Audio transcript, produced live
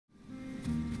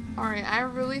Alright, I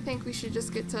really think we should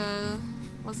just get to...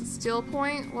 Was it Steel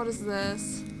Point? What is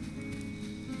this?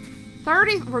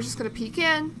 30! We're just gonna peek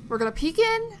in. We're gonna peek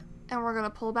in, and we're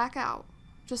gonna pull back out.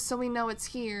 Just so we know it's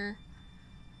here.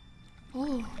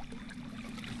 Oh.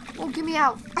 Oh, get me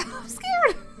out. I'm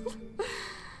scared.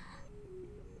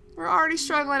 We're already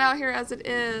struggling out here as it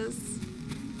is.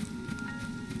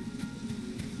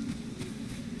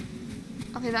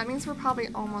 Okay, that means we're probably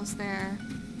almost there.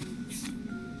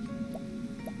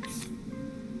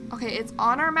 Okay, it's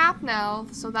on our map now,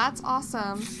 so that's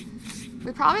awesome.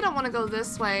 We probably don't want to go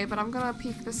this way, but I'm gonna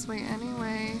peek this way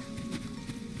anyway.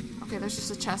 Okay, there's just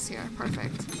a chest here.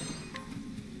 Perfect.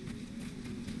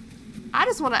 I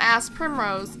just want to ask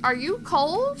Primrose, are you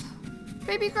cold,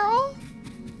 baby girl?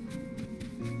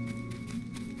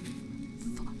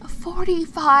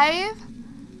 45?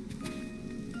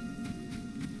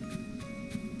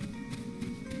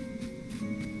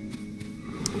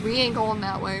 We ain't going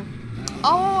that way.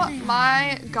 Oh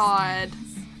my god.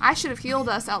 I should have healed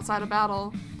us outside of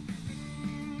battle.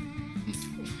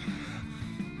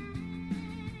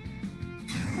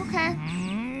 Okay.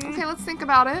 Okay, let's think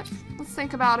about it. Let's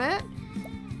think about it.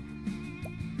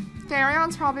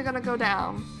 Therion's probably gonna go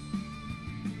down.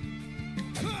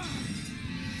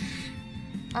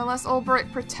 Unless Old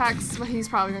Brick protects, but he's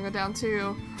probably gonna go down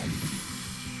too.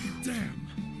 Damn.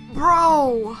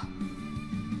 Bro!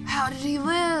 How did he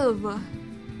live?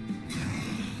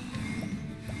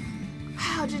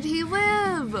 How did he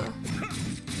live?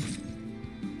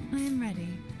 I am ready.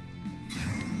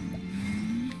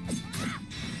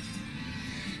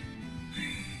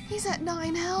 He's at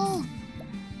 9 health.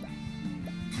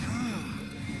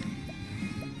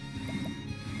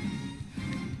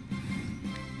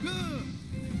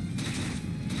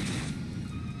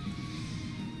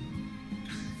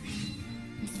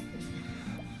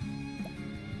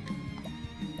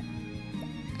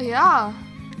 Yeah.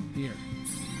 Here.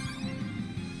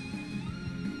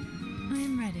 I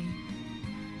am ready.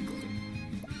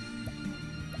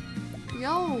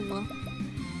 Yo.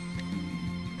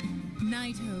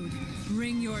 Knighthood,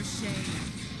 bring your shade.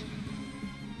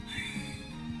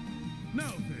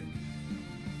 Now then.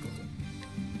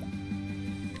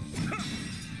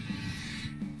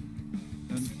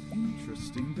 An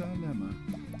interesting dilemma.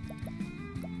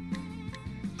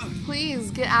 Please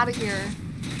get out of here.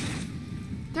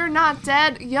 They're not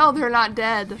dead. Yo, they're not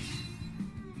dead.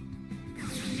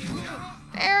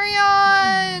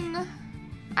 Arion!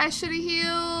 I should have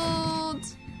healed.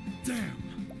 Damn.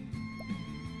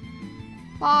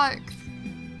 Fuck.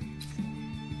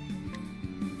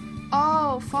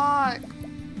 Oh, fuck.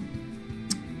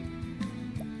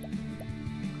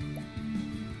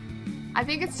 I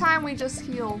think it's time we just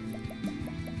heal.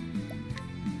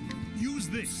 Use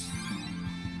this.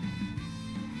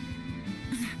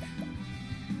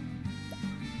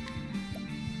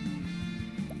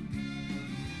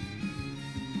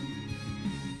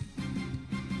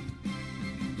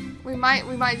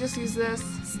 We might just use this.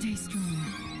 Stay strong.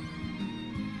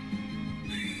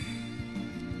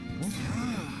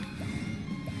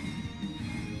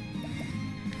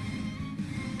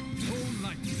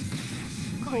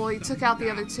 Cool, he took out the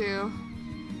other two.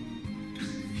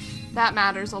 That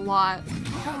matters a lot.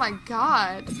 Oh my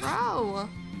god, bro.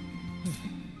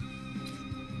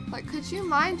 Like, could you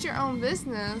mind your own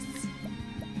business?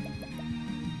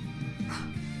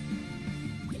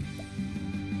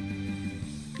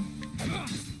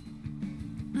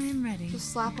 I am ready.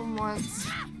 Just slap him once.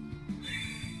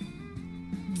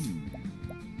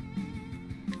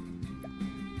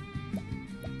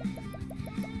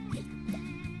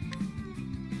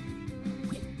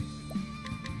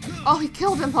 Oh, he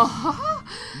killed him. Thus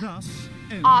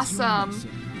ends your Awesome. lesson.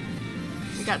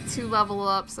 We got 2 level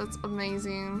ups. That's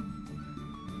amazing.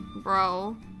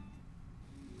 Bro.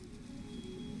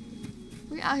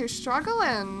 We out here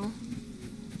struggling.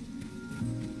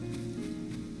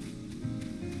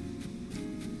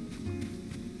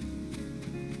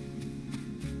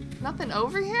 Nothing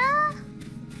over here?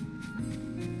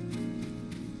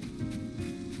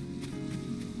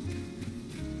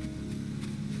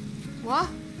 What?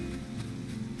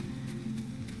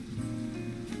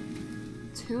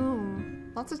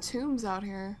 Tomb. Lots of tombs out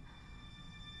here.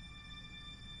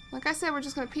 Like I said, we're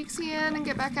just gonna peeksy in and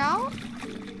get back out?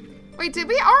 Wait, did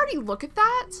we already look at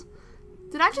that?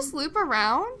 Did I just loop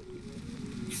around?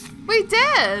 We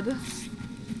did!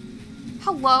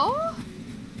 Hello?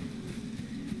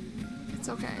 It's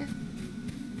okay.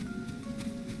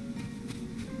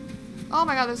 Oh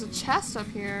my god, there's a chest up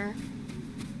here.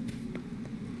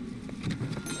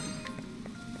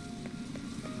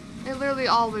 It literally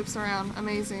all loops around.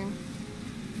 Amazing.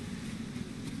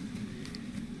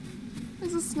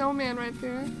 There's a snowman right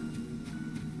there.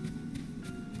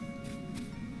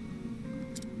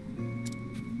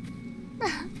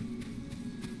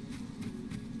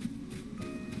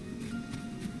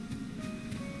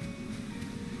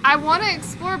 I want to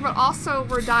explore, but also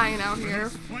we're dying out here.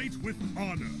 Fight with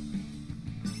honor.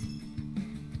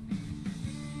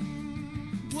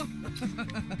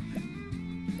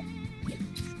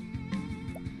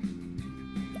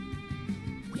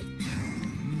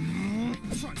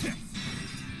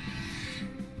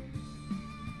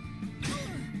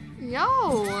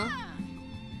 Yo!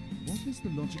 What is the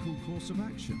logical course of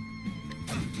action?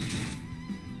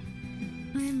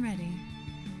 I am ready.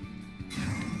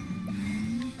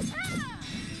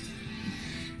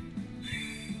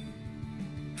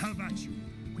 Have at you.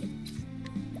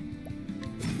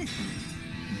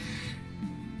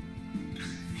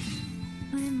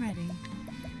 I am ready.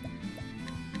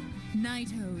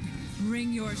 Knighthood,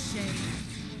 bring your shade.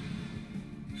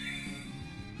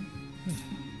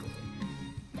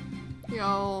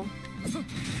 Yo.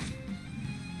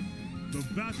 The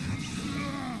battle.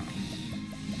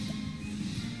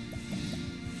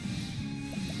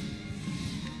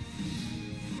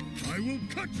 I will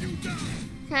cut you down.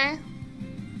 Okay.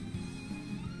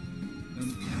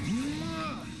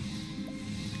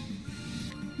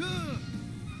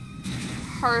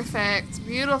 Perfect.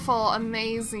 Beautiful.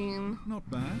 Amazing. Not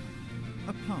bad.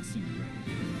 A passing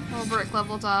grade. Oh, Brick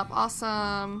leveled up.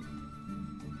 Awesome.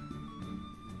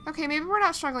 Okay, maybe we're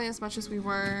not struggling as much as we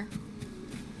were.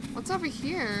 What's over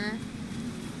here?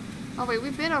 Oh wait,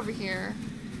 we've been over here.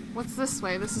 What's this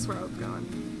way? This is where I was going.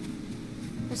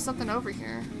 There's something over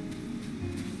here.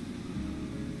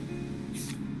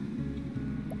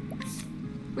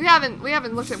 We haven't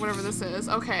looked at whatever this is.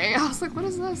 Okay. I was like, what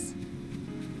is this?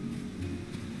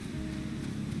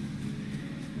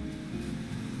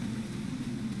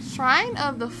 Shrine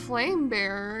of the Flame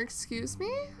Bearer, excuse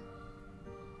me?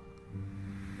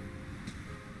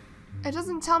 It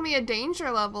doesn't tell me a danger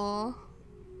level.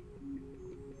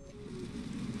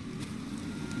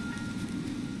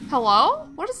 Hello?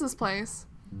 What is this place?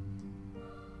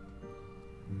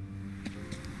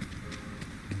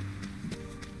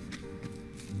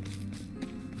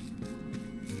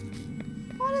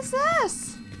 What is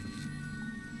this?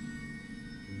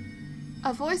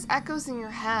 A voice echoes in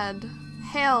your head.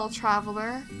 Hail,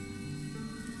 traveler.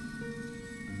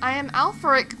 I am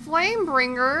Alfric,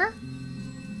 Flamebringer.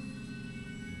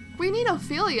 We need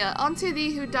Ophelia. Unto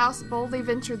thee who dost boldly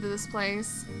venture to this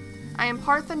place. I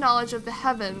impart the knowledge of the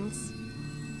heavens.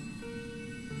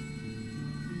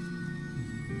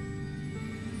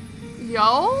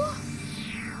 Yo?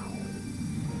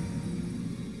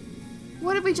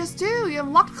 What did we just do? You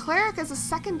unlocked Cleric as a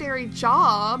secondary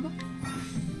job.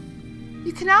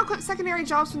 You can now equip secondary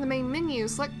jobs from the main menu.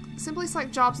 Simply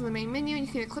select jobs in the main menu and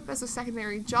you can equip as a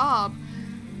secondary job.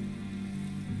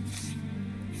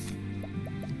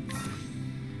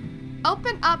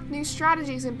 Open up new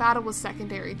strategies in battle with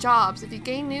secondary jobs. If you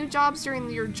gain new jobs during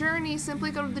your journey, simply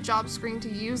go to the job screen to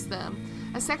use them.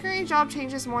 A secondary job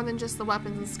changes more than just the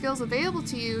weapons and skills available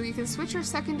to you. You can switch your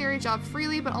secondary job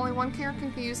freely, but only one character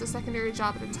can use a secondary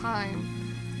job at a time.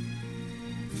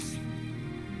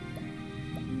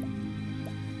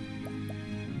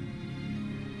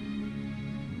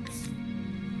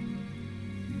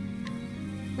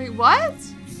 Wait, what?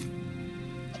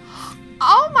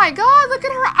 Oh my god, look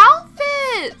at her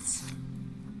outfit!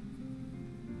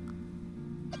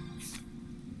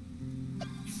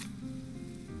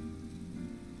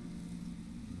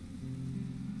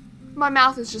 My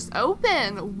mouth is just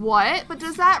open. What? But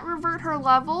does that revert her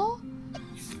level?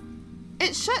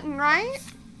 It shouldn't, right?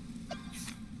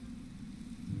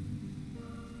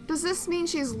 Does this mean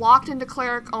she's locked into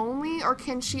Cleric only, or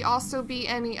can she also be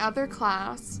any other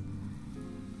class?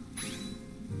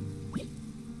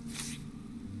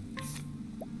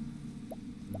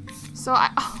 So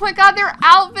oh my god, their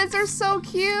outfits are so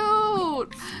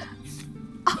cute!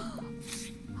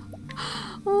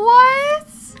 What?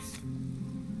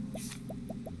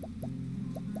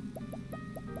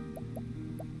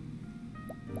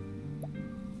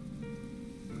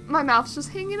 My mouth's just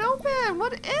hanging open.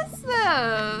 What is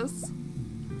this?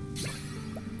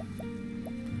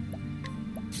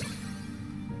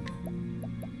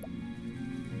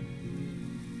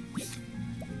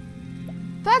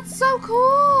 That's so cool!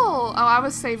 Oh, I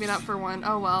was saving up for one.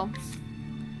 Oh well.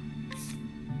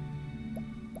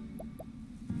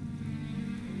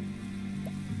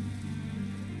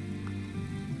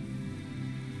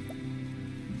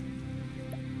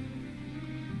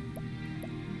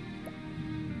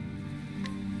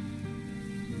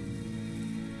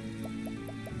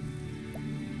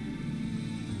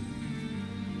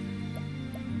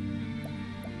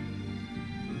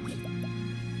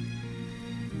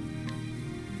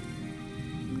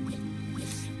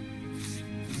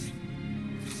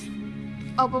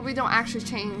 Oh, but we don't actually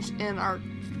change in our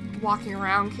walking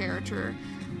around character.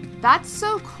 That's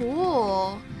so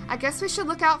cool. I guess we should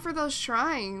look out for those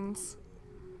shrines.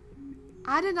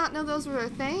 I did not know those were a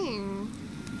thing.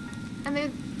 And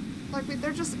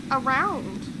they're just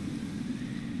around.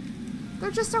 They're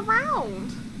just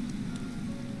around.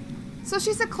 So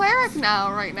she's a cleric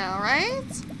now, right now, right?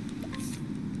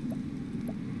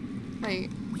 Wait,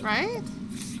 right?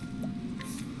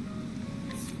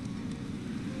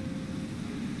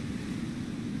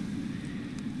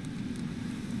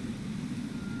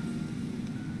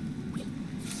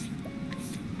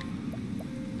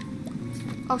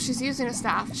 Oh, she's using a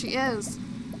staff. She is.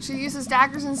 She uses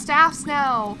daggers and staffs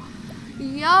now.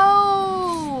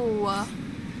 Yo!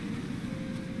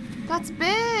 That's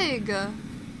big.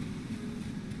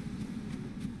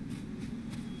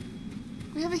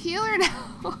 We have a healer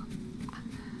now.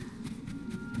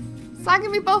 So I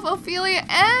can be both Ophelia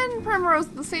and Primrose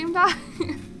at the same time.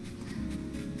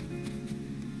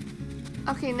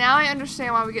 Okay, now I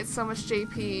understand why we get so much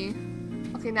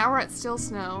JP. Okay, now we're at Still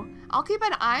Snow. I'll keep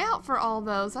an eye out for all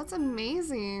those. That's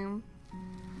amazing.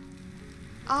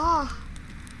 Ah,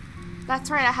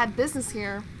 that's right, I had business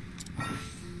here.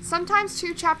 Sometimes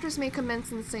 2 chapters may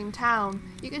commence in the same town.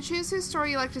 You can choose whose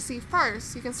story you like to see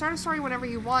first. You can start a story whenever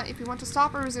you want. If you want to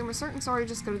stop or resume a certain story,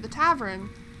 just go to the tavern.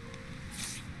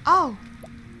 Oh.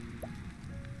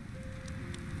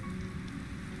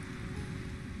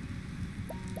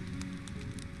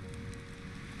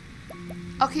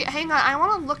 Okay, hang on. I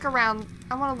want to look around.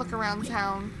 I want to look around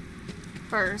town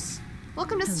first.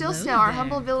 Welcome to Still Snow, our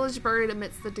humble village buried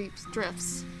amidst the deep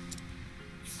drifts.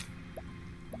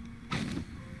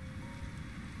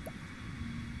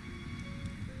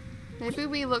 Maybe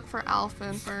we look for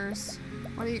Alphen first.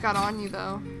 What do you got on you,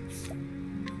 though?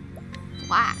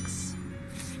 Flax.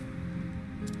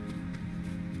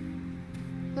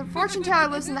 The fortune teller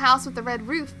lives in the house with the red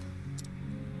roof.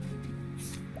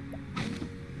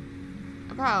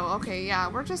 Bro, okay, yeah,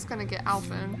 we're just gonna get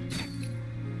Alphen.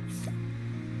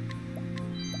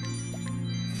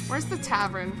 Where's the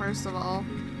tavern, first of all?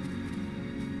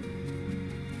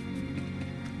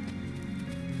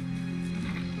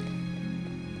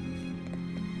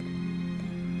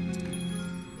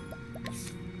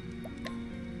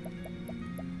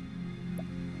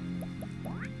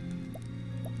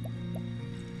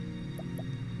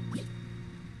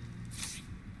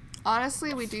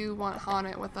 Honestly, we do want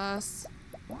Haunted with us.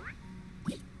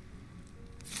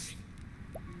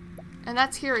 And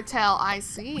that's here a tell. I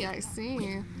see, I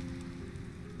see.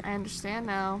 I understand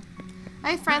now.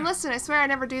 Hey friend, listen, I swear I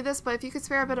never do this, but if you could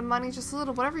spare a bit of money, just a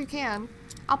little, whatever you can.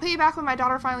 I'll pay you back when my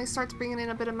daughter finally starts bringing in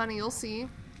a bit of money, you'll see.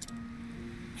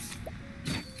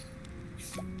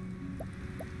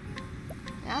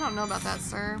 Yeah, I don't know about that,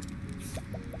 sir.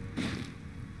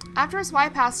 After his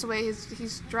wife passed away,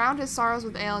 he's drowned his sorrows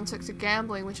with ale and took to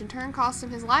gambling, which in turn cost him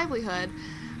his livelihood.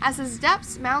 As his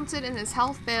debts mounted and his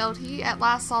health failed, he at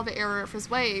last saw the error of his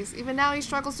ways. Even now, he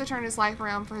struggles to turn his life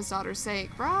around for his daughter's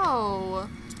sake. Bro,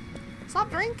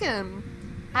 stop drinking.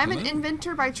 I'm an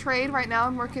inventor by trade. Right now,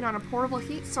 I'm working on a portable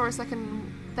heat source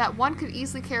that one could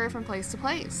easily carry from place to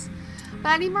place. But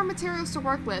I need more materials to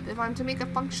work with. If I'm to make a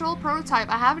functional prototype,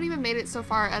 I haven't even made it so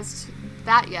far as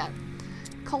that yet.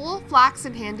 Coal, flax,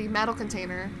 and handy metal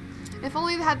container. If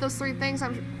only they had those 3 things,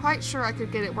 I'm quite sure I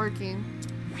could get it working.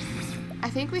 I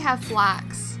think we have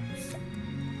flax.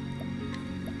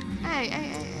 Hey, hey,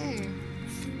 hey, hey.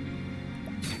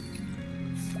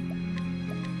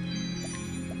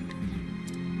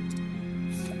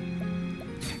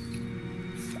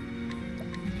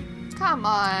 Come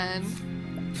on.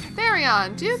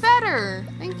 Therion, do better.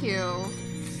 Thank you.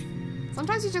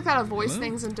 Sometimes you just gotta voice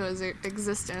things into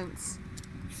existence.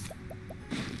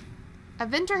 A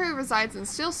Vinter who resides in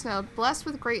Still Snow, blessed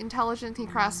with great intelligence, he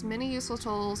crafts many useful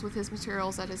tools with his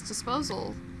materials at his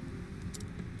disposal.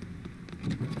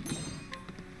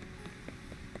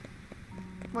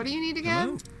 What do you need again?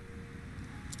 Hello?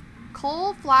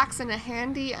 Coal, flax, and a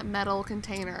handy metal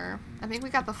container. I think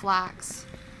we got the flax.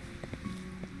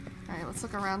 Alright, let's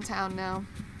look around town now.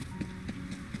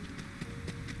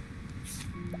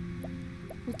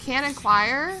 We can't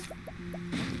inquire?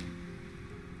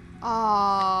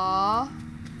 Aww.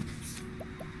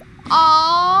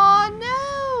 Aww,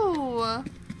 no!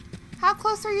 How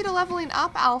close are you to leveling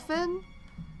up, Alphen?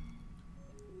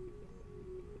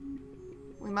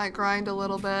 We might grind a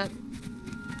little bit.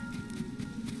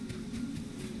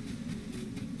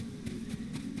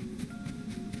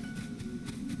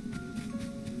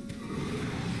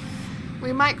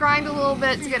 We might grind a little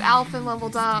bit to get Alphen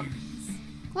leveled up.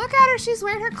 Look at her, she's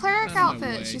wearing her cleric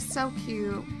outfit. She's so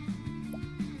cute.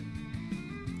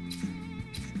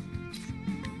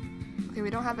 Okay, we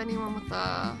don't have anyone with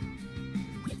the...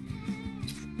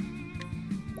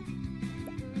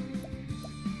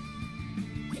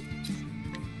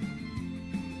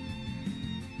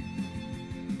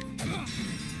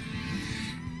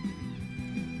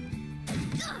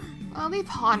 I'll leave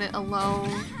Haunted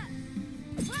alone.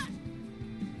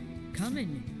 Come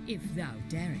in, if thou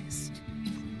darest.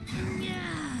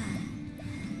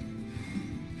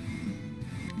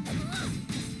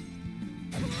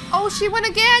 Oh, she went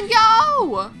again,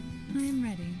 yo! I am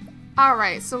ready.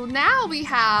 Alright, so now we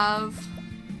have...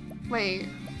 Wait.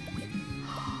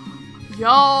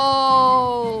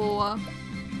 Yo!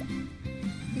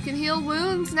 We can heal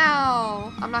wounds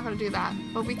now. I'm not gonna do that,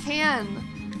 but we can.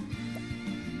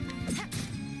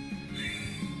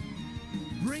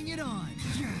 Bring it on.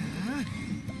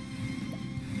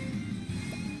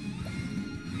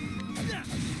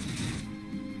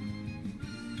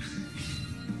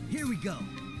 Here we go.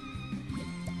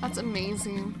 That's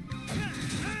amazing.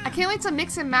 I can't wait to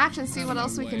mix and match and see what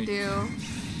else we can do.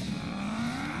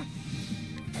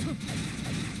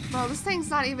 Bro, this thing's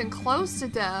not even close to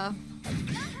death.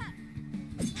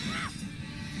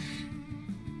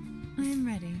 I am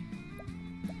ready.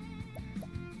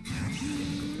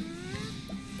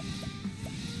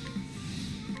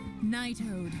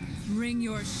 Knighthood, bring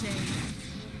your shade.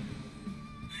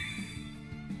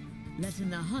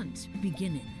 Letting the hunt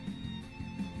begin it.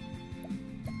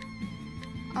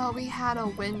 Oh, we had a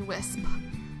wind wisp.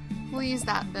 We'll use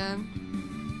that then.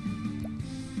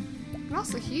 We can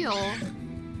also heal.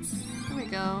 There we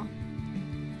go.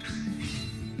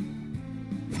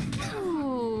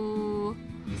 Ooh.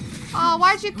 Oh,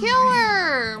 why'd you kill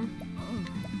her?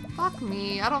 Fuck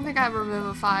me. I don't think I have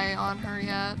Revivify on her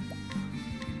yet.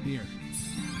 Here.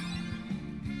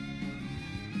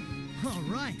 All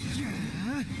right.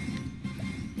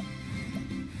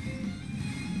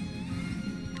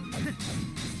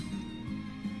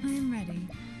 I am ready.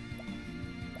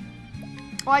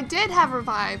 Oh, I did have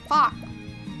Revive. Fuck.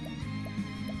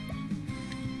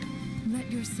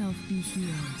 Let yourself be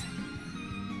healed.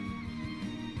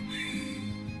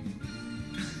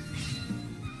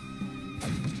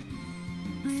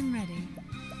 I am ready.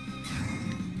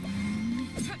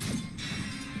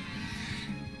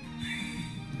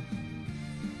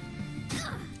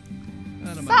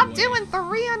 Stop doing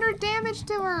 300 damage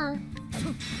to her.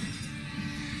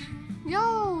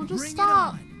 Yo, just Bring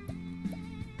stop. it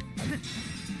on.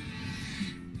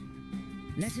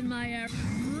 Letting my air.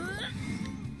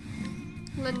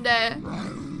 Linda.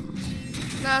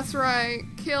 That's right.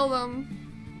 Kill them.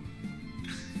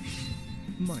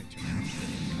 My turn.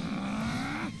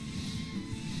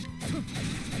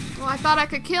 Oh, I thought I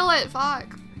could kill it.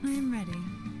 Fuck. I am ready.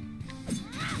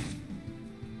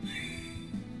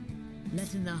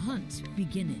 Letting the hunt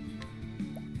begin it.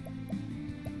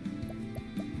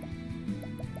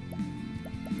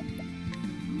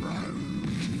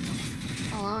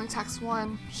 Oh, it only attacks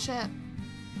one. Shit.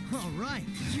 All right.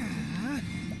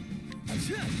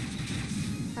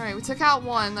 Alright, we took out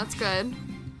one. That's good.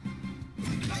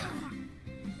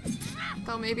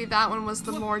 Though maybe that one was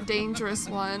the more dangerous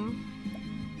one.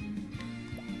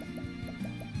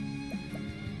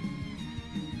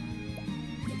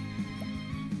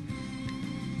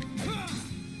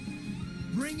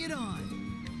 Bring it on.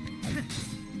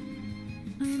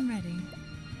 I am ready.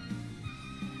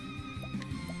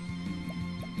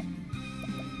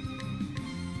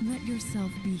 Let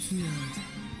yourself be healed.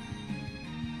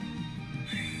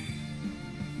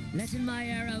 Letting my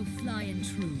arrow fly and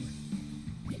true.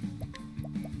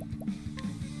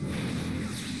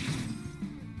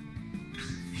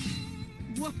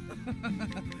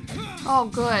 Oh,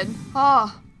 good.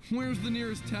 Oh. Where's the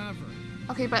nearest tavern?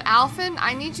 Okay, but Alphen,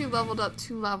 I need you leveled up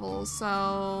 2 levels,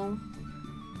 so...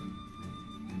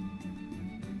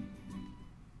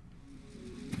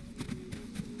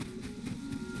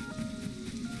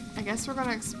 I guess we're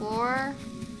gonna explore.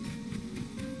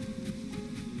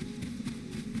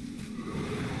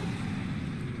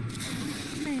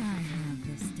 May I have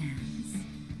this dance?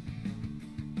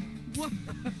 What?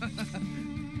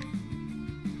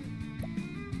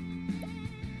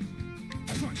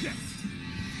 Try this.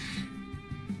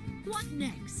 What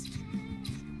next?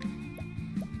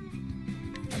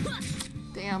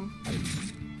 Damn.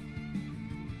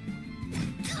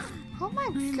 Oh my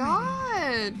I'm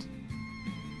god!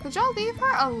 Could y'all leave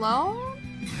her alone?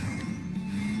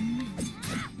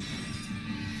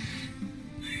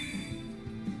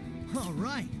 All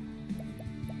right.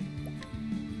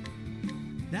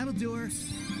 That'll do her.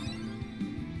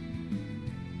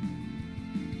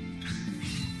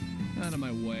 Out of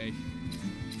my way.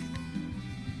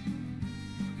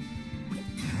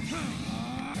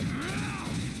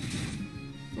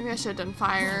 Maybe I should have done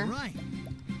fire. All right.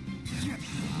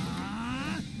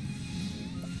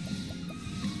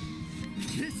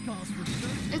 This calls for some.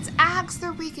 It's axe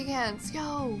they're weak against.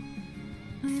 Yo.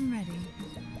 I am ready.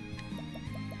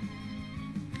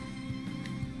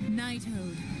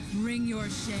 Knighthood, bring your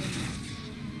shade.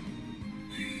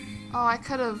 Oh, I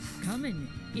could have. Come in,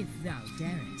 if thou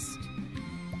darest.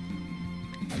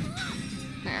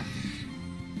 There.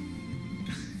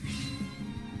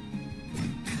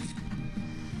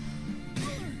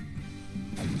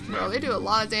 Bro, they do a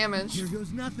lot of damage. Here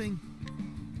goes nothing.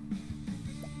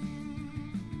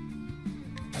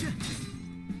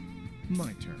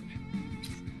 My turn.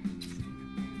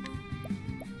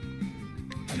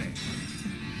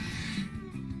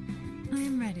 I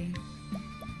am ready.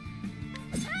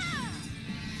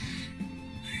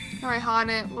 Alright,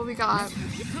 Haunted, what we got?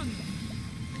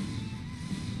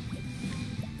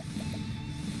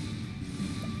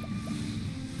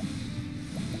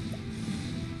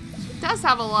 She does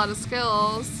have a lot of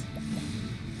skills.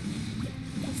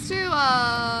 Let's do,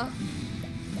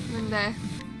 Monday.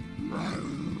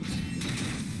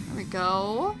 There we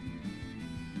go.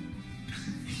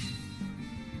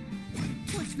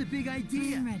 What's the big I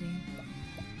idea? am ready.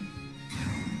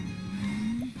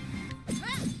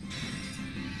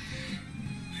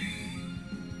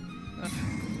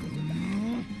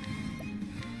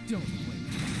 Don't blink.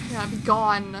 Yeah, be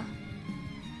gone.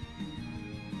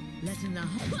 Let in the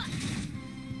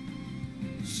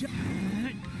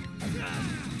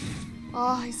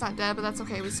Oh, he's not dead, but that's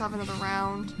okay. We still have another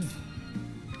round.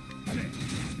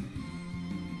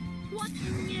 What?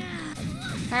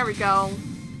 There we go.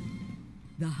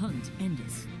 The hunt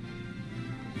endeth.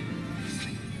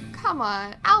 Come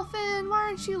on. Alphen, why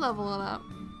aren't you leveling up?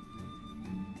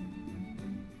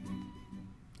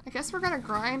 I guess we're gonna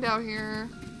grind out here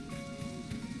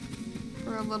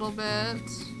for a little bit.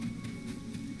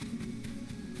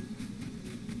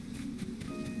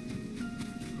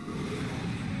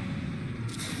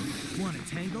 Want a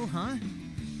tangle, huh?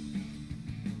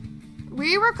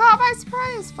 We were caught by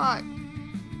surprise. Fuck.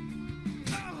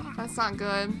 That's not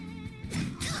good.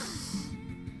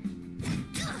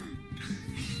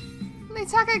 Let me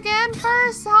attack again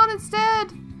first. Haunted's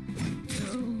dead.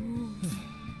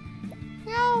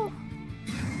 Yo.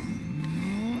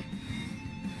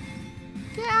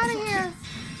 Get out of here.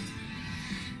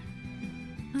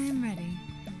 I am ready.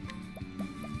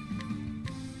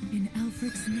 In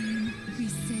Alfric's name, be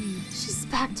saved. She's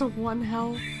back to 1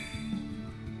 health.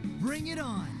 Bring it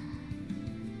on.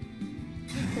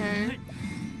 Okay.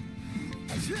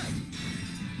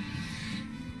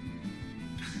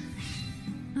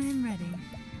 I am ready.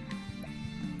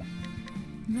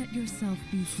 Let yourself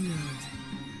be healed.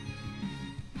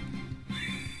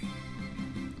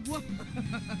 Whoop.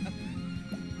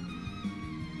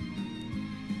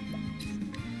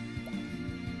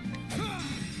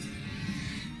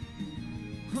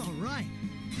 All right.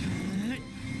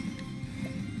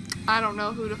 I don't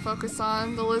know who to focus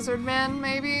on. The lizard man,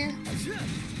 maybe?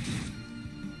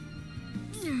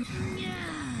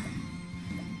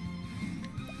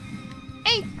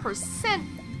 8%.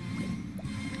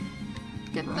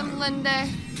 Get them, Linda.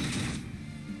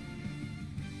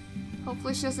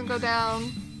 Hopefully she doesn't go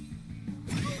down.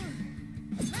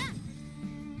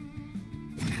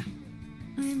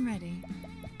 I am ready.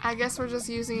 I guess we're just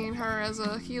using her as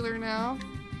a healer now.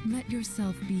 Let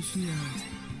yourself be healed.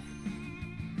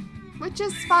 Which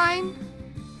is fine.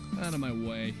 Out of my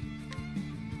way.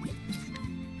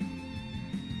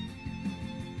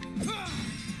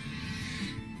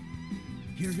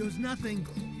 Here goes nothing.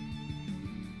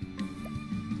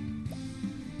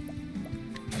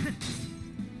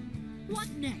 What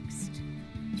next?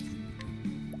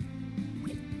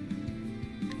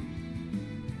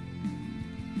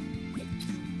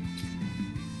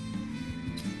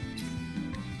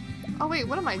 Oh wait,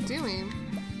 what am I doing?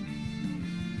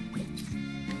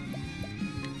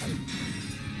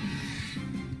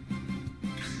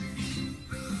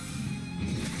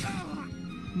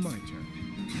 My turn.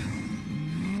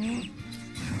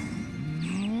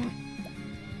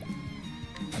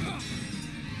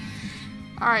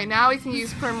 Alright, now we can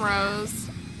use Primrose.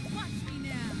 Watch me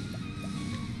now.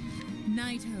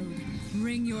 Knighthood,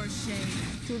 bring your shade.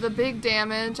 Do the big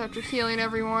damage after healing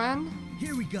everyone.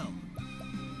 Here we go.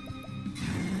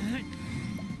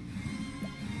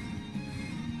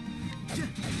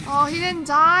 Oh, he didn't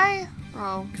die?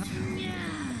 Bro.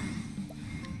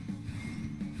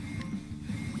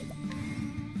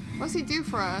 What's he do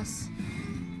for us?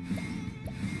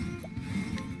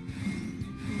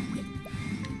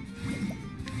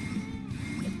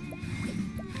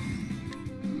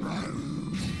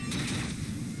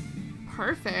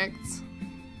 Perfect.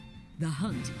 The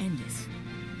hunt endeth.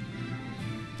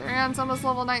 Therion's almost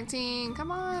level 19. Come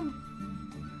on.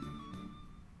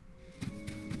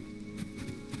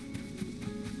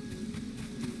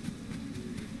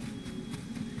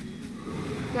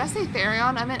 Did I say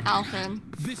Therion? I meant Alphen.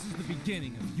 This is the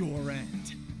beginning of your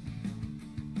end.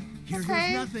 Here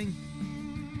Okay. goes nothing.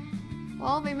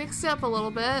 Well, they mixed it up a little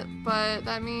bit, but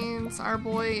that means our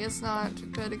boy is not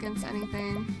good against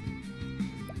anything.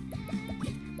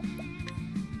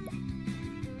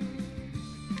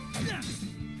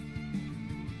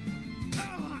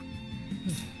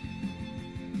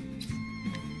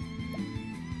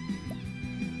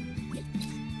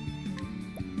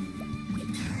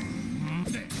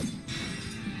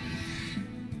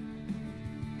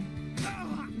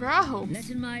 Bro.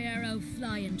 Letting my arrow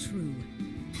fly and true.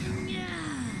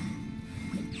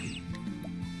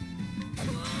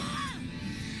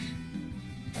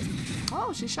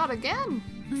 Oh, she shot again.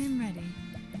 I am ready.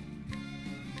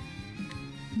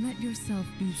 Let yourself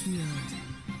be healed.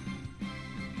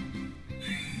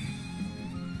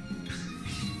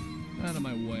 Out of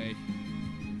my way.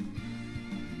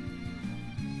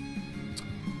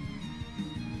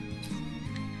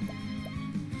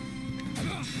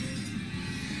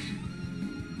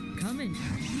 Coming.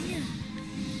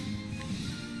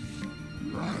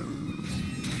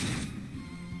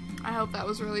 I hope that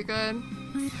was really good.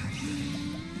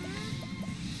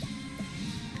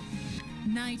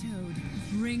 Knighthood,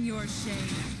 bring your shade.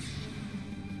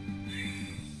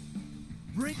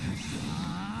 Bring.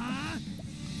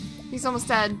 He's almost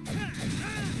dead.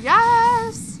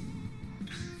 Yes!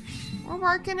 We're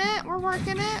working it. We're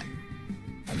working it.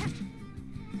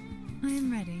 I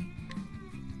am ready.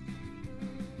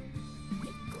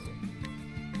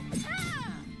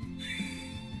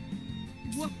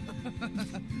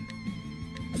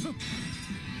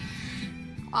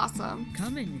 Awesome.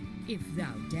 Coming, if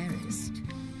thou darest.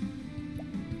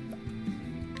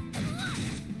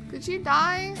 Did you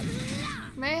die?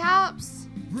 Mayhaps?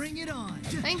 Bring it on.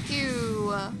 Thank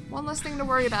you. One less thing to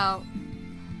worry about.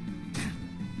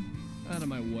 Out of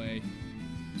my way.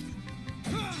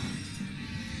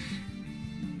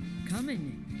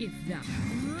 Coming, if thou.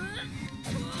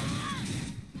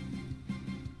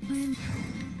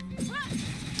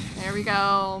 There we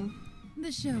go.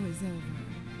 The show is over.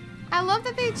 I love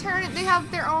that they turn it. They have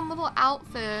their own little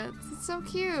outfits. It's so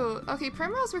cute. Okay,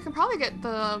 Primrose, we can probably get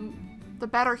the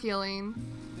better healing.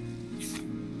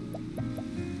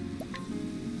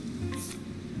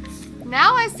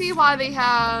 Now I see why they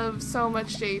have so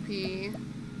much JP.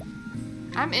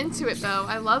 I'm into it though.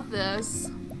 I love this.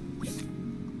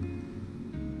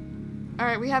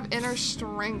 Alright, we have inner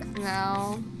strength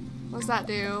now. What does that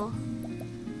do?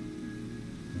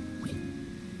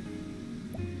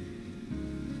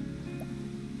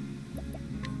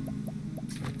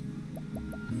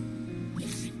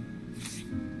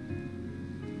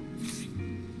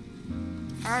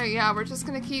 Alright, yeah, we're just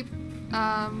gonna keep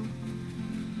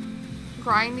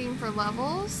grinding for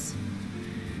levels.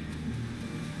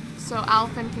 So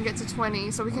Alphen can get to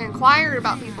 20, so we can inquire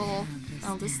about people.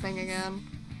 Oh, this thing again.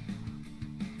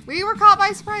 We were caught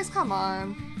by surprise, come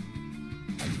on.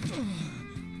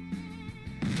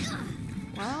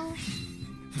 Well.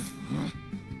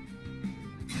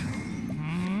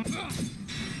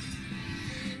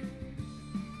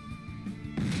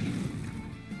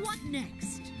 What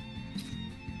next?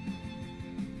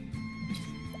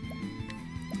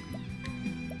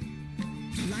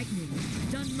 Lightning,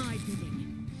 done my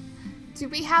bidding. Do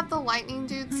we have the lightning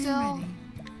dude still? I'm ready.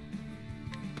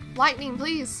 Lightning,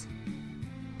 please.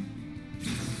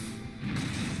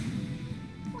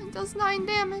 It does 9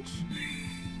 damage.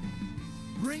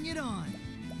 Bring it on.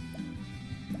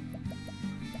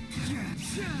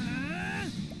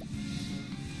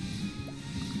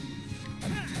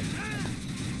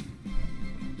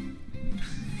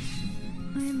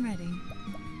 I am ready.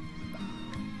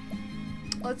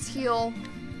 Let's heal.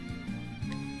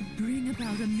 Bring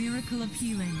about a miracle of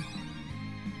healing.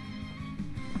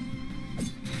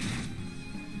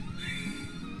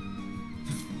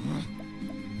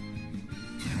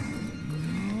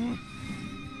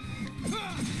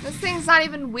 This thing's not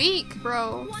even weak,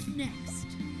 bro. What next?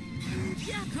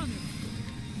 Yeah, coming.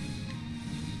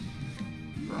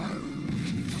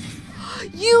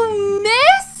 You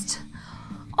missed?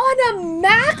 On a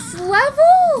max level?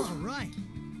 All right.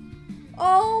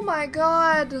 Oh my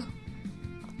god.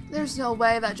 There's no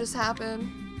way that just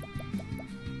happened.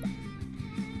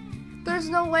 There's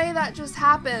no way that just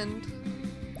happened.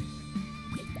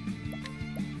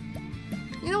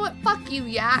 You know what? Fuck you,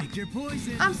 Yak. Take your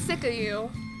poison. I'm sick of you.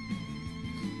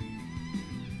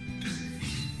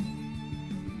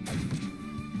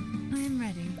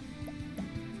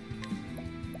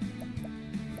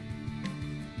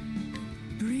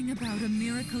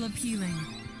 miracle of healing.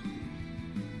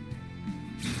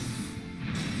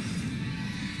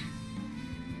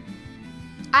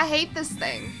 I hate this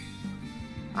thing.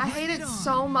 I hate it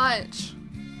so much.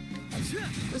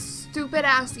 This stupid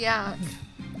ass yak.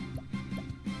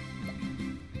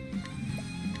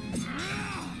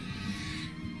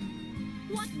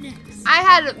 What next? I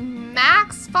had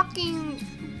max fucking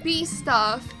bee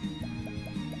stuff.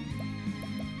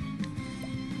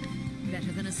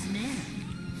 Better than a snare.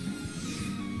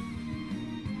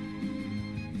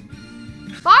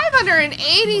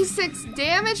 586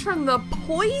 damage from the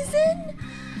poison?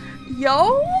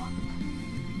 Yo?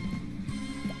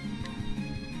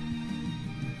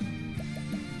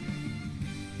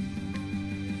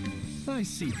 I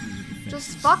see through your defense.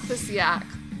 Just fuck this yak.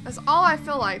 That's all I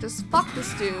feel like. Just fuck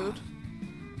this dude.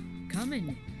 Come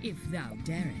in, if thou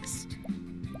darest.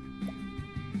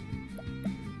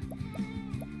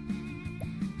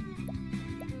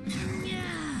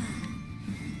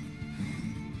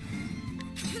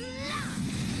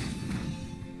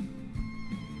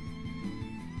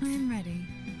 I am ready.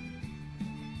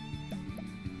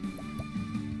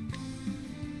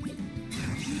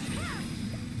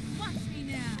 Watch me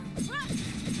now.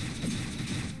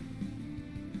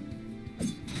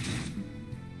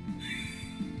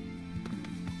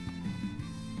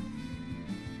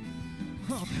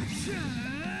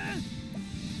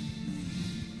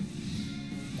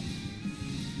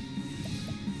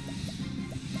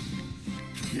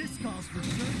 This calls for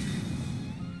surgery.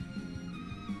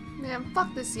 Man,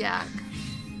 fuck this yak.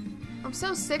 I'm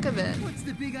so sick of it. What's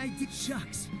the big idea?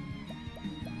 Shucks.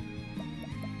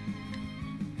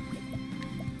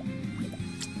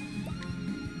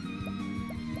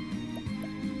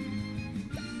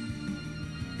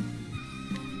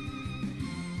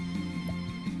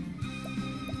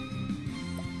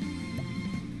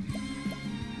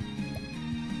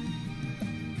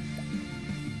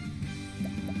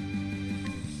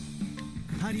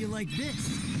 How do you like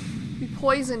this? You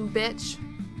poison bitch.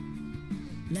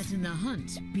 Letting the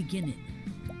hunt begin it.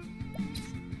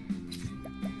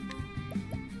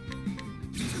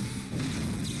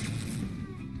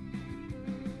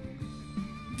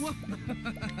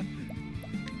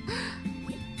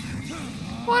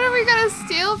 What are we gonna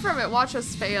steal from it? Watch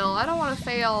us fail. I don't want to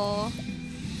fail.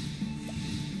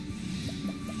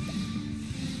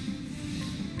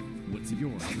 What's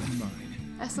yours is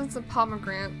mine. Essence of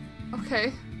pomegranate.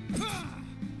 Okay.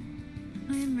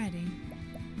 I am ready.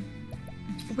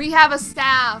 We have a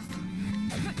staff.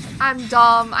 I'm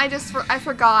dumb. I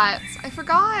forgot. I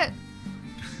forgot.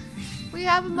 We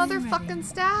have a motherfucking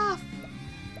staff.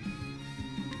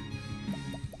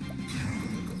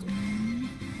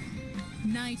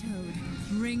 Knighthood,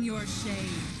 bring your shade.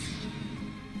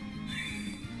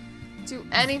 Do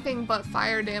anything but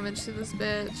fire damage to this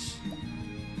bitch.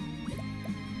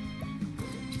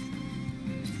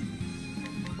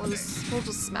 We'll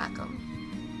just smack him.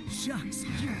 Shucks.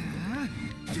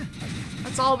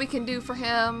 That's all we can do for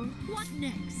him. What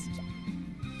next?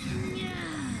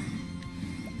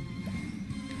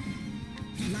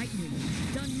 Lightning,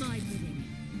 done my bidding.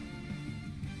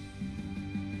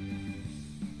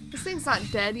 This thing's not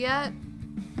dead yet.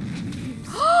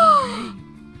 I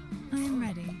am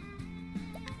ready.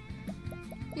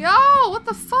 Yo, what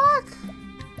the fuck?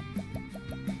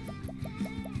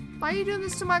 Why are you doing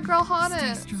this to my girl Stay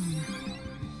Hana? strong.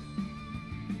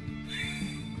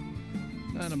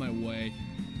 Out of my way.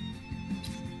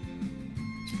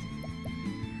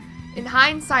 In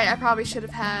hindsight, I probably should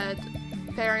have had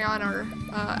Therion or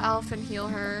Alphen heal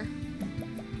her.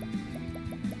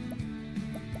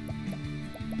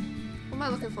 What am I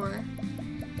looking for?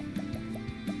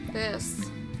 This.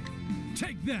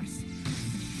 Take this!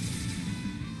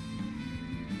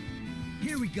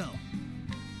 Here we go.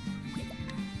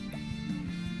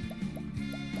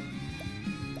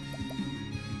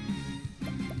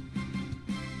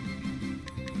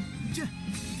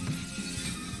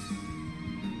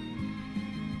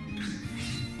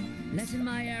 Letting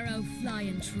my arrow fly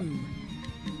and true.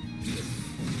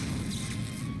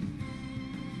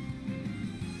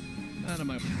 Out of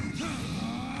my...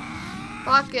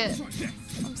 Fuck it.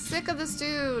 I'm sick of this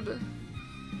dude.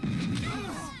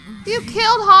 You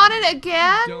killed Haunted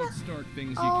again? Don't start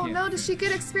things you Oh can't no, does she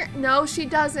get experience? No, she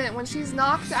doesn't. When she's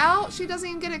knocked out, she doesn't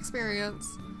even get experience.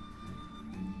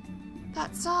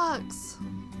 That sucks.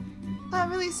 That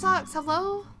really sucks.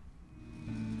 Hello?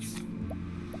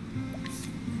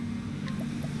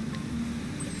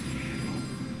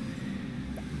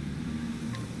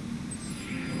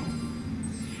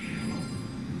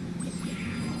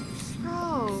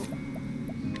 Bro.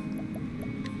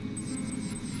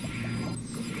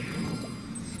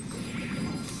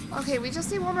 Okay, we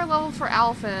just need one more level for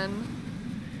Alphen.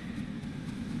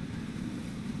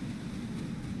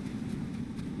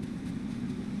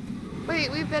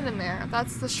 Wait, we've been in there.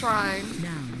 That's the shrine.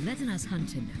 Now, let us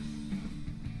hunt him.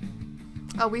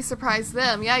 Oh, we surprised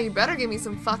them. Yeah, you better give me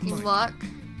some fucking luck.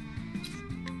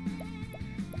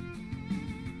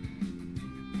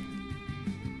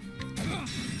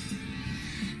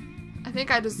 I think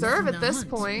I deserve at this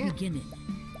point.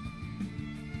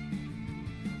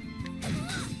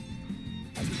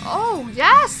 Oh,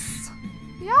 yes!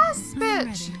 Yes,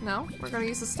 bitch! No, we're gonna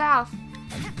use the staff.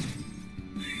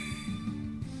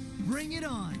 Bring it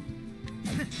on.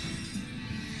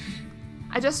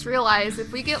 I just realized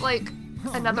if we get like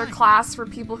another class for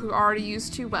people who already use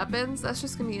 2 weapons, that's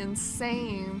just gonna be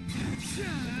insane.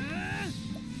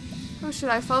 Who should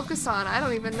I focus on? I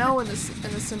don't even know in this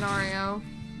scenario.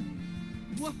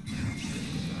 Don't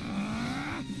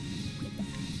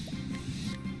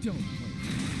play.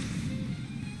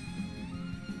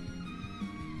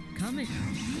 Coming.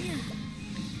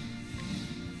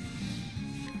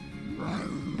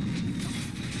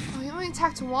 Oh, you only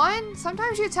attacked 1?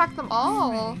 Sometimes you attack them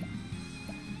all.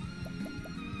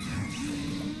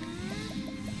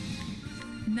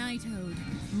 Knighthood,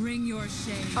 bring your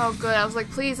shade. Oh, good. I was like,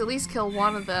 please at least kill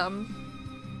one of them.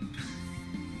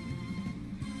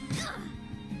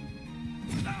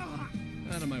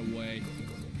 Out of my way.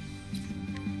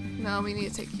 No, we need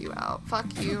to take you out. Fuck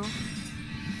you.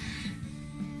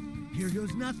 Here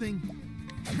goes nothing.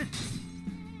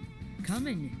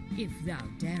 Coming, if thou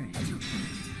darest.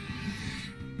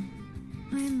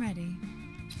 I am ready.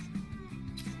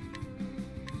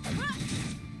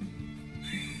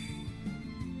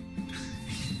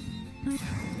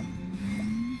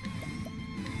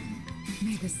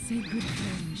 May the sacred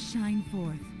flame shine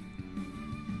forth.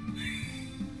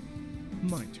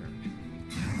 My turn.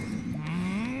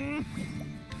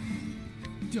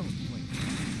 Don't play.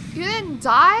 You didn't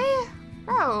die?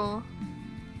 Bro.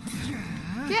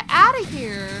 Get out of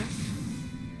here.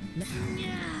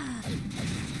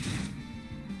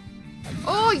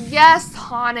 Oh, yes,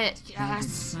 Haunted.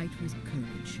 Yes. Fight with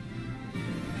courage.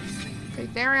 Okay,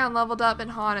 Therion leveled up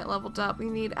and Haunted leveled up. We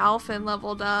need Alphen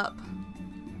leveled up.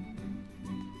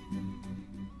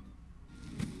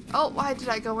 Oh, why did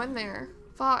I go in there?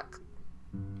 Fuck.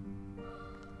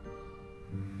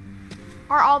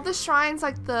 Are all the shrines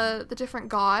like the different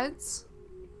gods?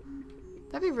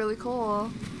 That'd be really cool.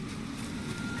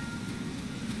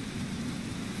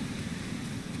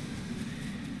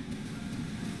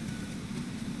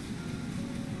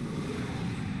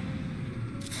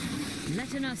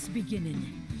 Let us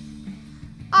begin.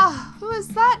 Ah, who is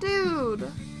that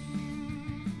dude?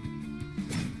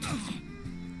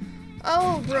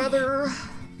 Oh, brother.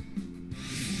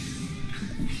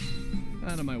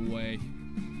 Out of my way.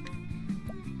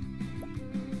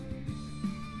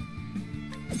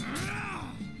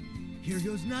 Here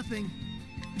goes nothing.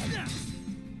 I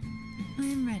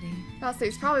am ready. I'll say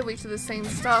he's probably weak to the same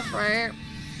stuff, right?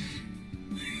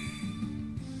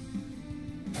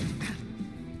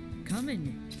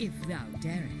 Coming, if thou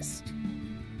darest.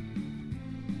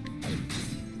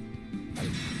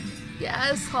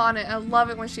 Yes, Haunted. I love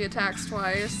it when she attacks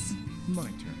twice. My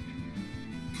turn.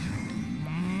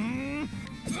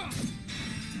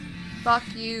 Fuck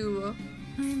you.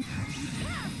 I'm...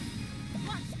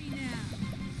 Watch me now.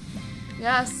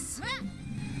 Yes.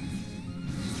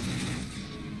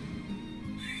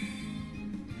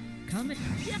 Coming.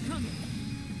 Yeah, coming.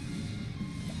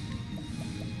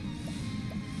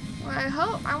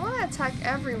 Well, I want to attack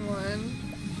everyone.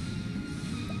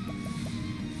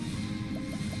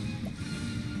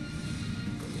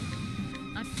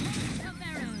 A torrent of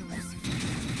arrows.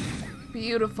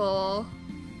 Beautiful.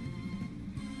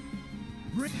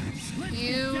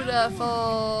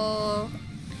 Beautiful.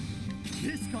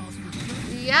 This calls for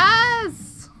trouble.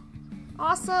 Yes!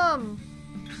 Awesome.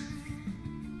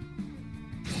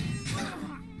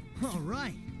 All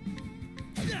right.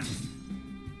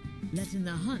 Letting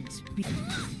the hunt be.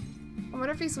 I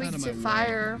wonder if he's weak Out of to my way.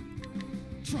 fire.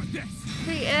 Try this.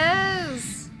 He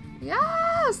is!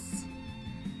 Yes!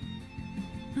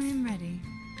 I am ready.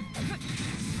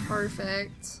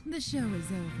 Perfect. The show is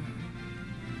over.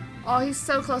 Oh, he's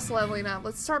so close to leveling up.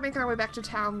 Let's start making our way back to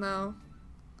town, though.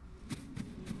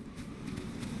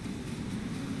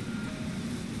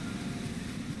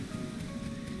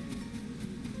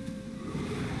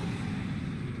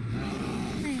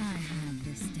 May I have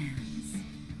this dance?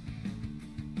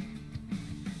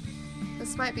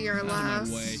 This might be our Out of my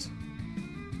last. way.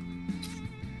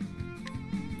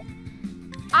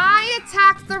 I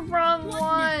attacked the wrong What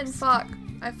one! next? Fuck.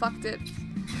 I fucked it.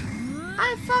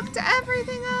 I fucked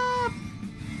everything up!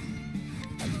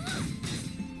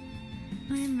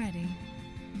 I am ready.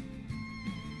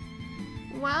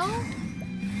 Well,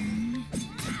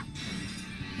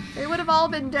 they would have all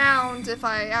been downed if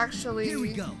I actually Here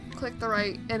we go. clicked the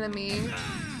right enemy.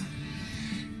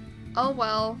 Oh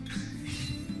well.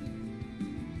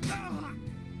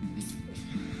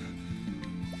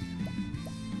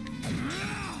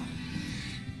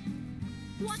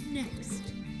 What next?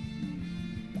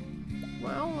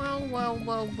 Well, well, well,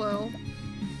 well, well.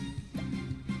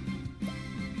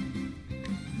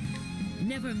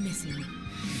 Never missing.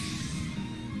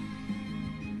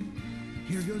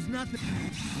 Here goes nothing.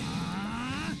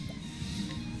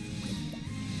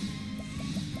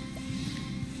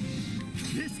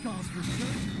 This calls for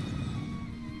surgery.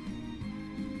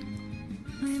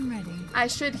 I am ready. I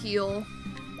should heal.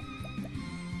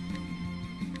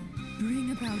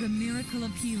 Bring about a miracle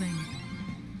of healing.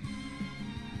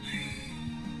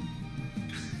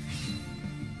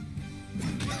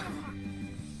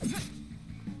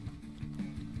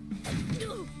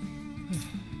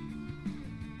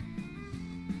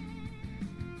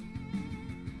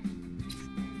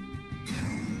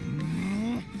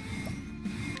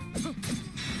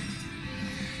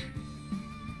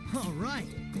 All right.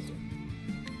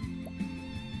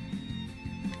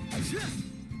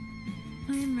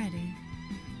 I am ready.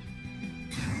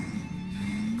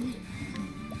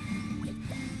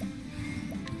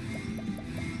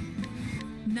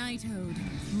 Knighthood,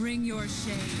 bring your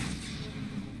shade.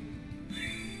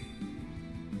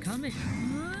 Coming.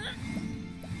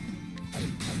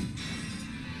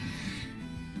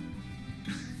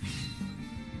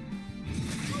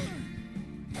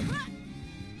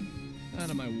 Out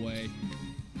of my way.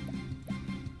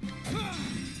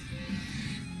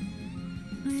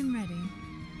 I am ready.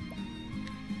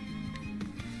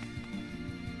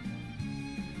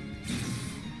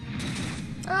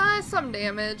 Some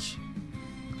damage.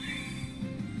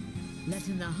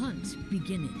 Letting the hunt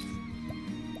begin it.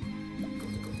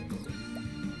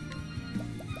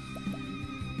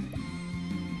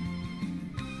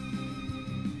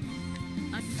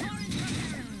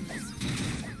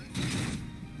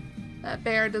 That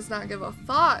bear does not give a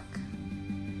fuck.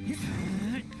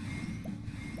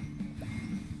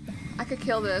 I could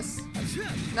kill this.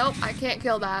 Nope, I can't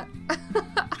kill that.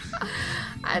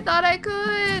 I thought I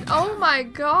could. Oh my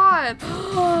god.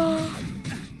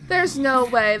 There's no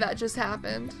way that just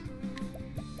happened.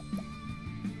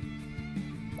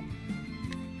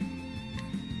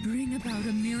 Bring about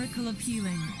a miracle of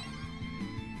healing.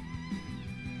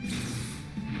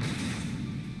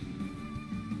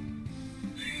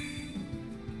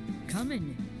 Come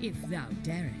in, if thou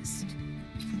darest.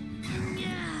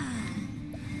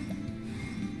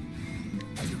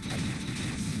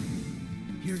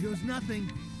 Here goes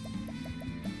nothing.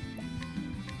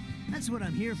 That's what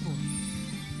I'm here for.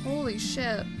 Holy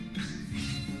shit.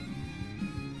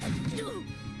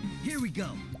 Here we go.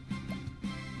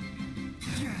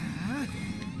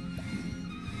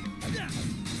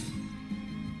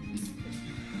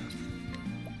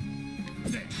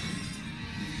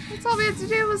 That's all we had to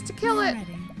do was to kill it.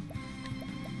 Ready.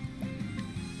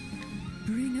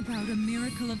 Bring about a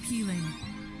miracle of healing.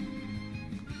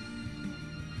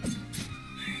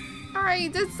 Alright, you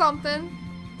did something.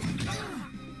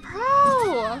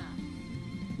 Bro!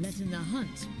 Letting the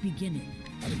hunt begin it.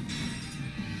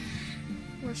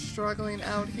 We're struggling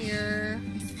out here.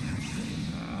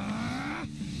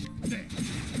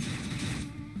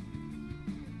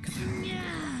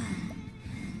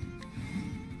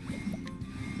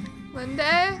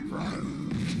 Linde?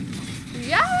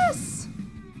 Yes!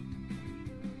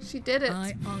 She did it.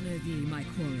 I honor thee, my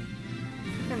quarry.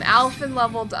 And Alphen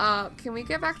leveled up. Can we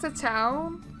get back to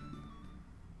town?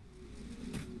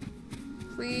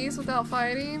 Please, without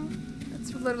fighting?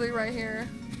 It's literally right here.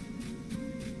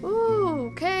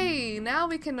 Ooh, okay. Now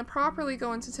we can properly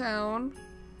go into town.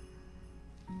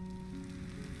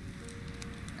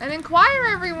 And inquire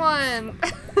everyone!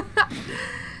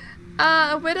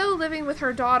 A widow living with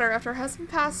her daughter. After her husband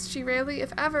passed, she rarely,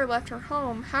 if ever, left her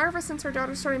home. However, since her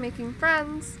daughter started making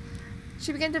friends,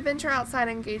 she began to venture outside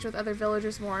and engage with other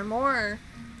villagers more and more.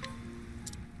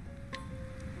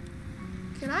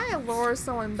 Can I allure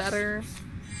someone better?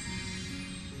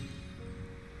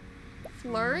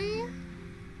 Flurry?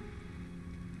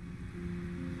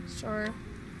 Sure.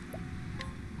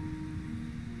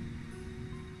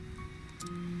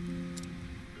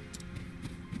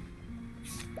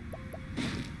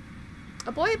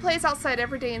 A boy who plays outside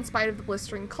every day in spite of the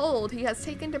blistering cold. He has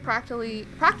taken to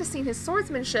practicing his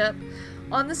swordsmanship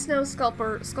on the snow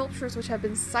sculptures which have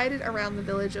been sighted around the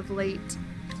village of late.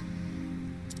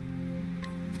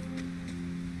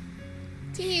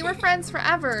 Tee, we're friends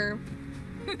forever.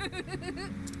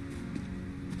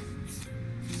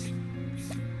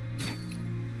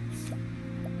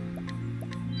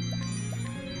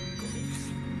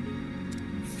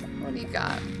 What do you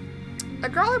got? A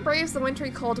girl who braves the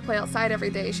wintry cold to play outside every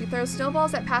day. She throws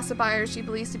snowballs at passerbyers she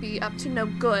believes to be up to no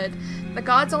good. The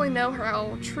gods only know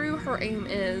how true her aim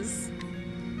is.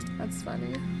 That's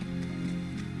funny.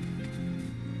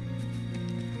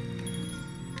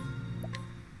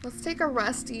 Let's take a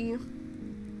resty.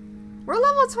 We're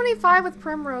level 25 with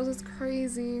Primrose. It's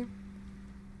crazy.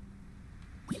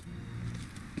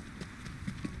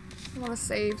 I want to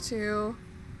save too.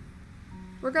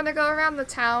 We're gonna go around the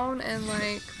town and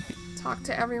like talk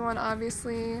to everyone,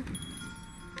 obviously. Do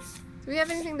we have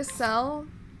anything to sell?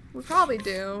 We probably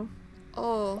do.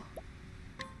 Oh.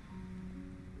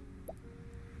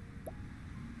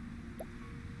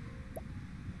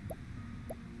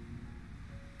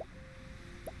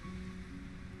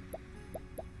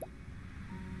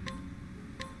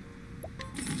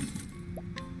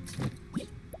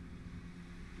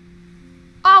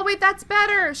 Oh wait, that's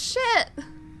better! Shit!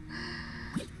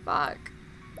 Fuck.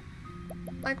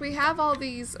 Like, we have all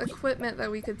these equipment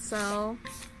that we could sell.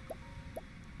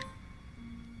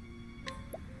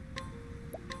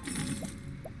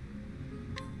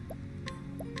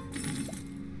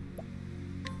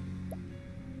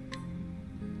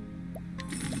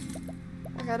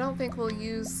 Like, I don't think we'll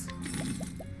use...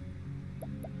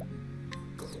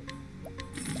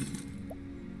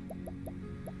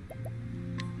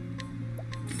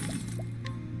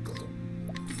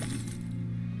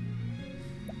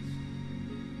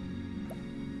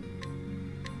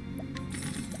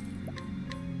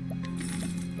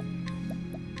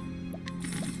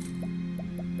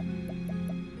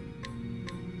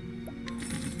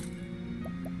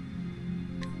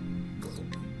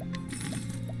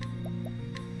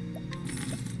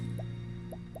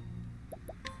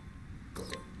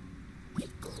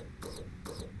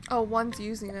 Oh, one's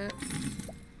using it.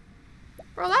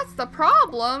 Bro, that's the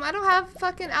problem. I don't have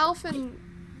fucking Alf and...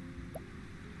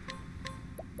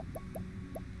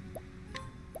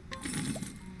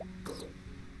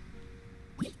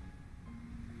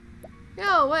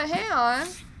 Yo, wait, hang on.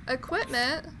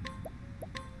 Equipment.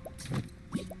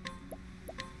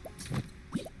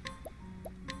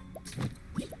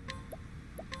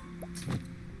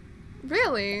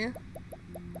 Really?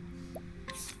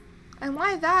 And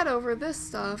why that over this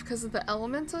stuff? Because of the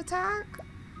elemental attack?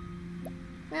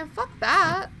 Man, fuck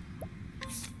that.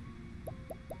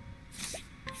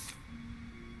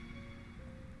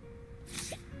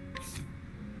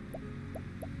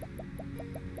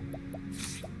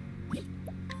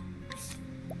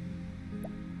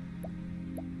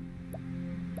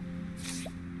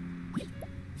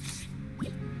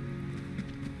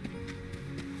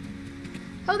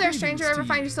 Oh there, stranger, ever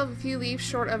find yourself a few leaves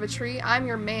short of a tree? I'm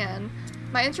your man.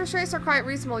 My interest rates are quite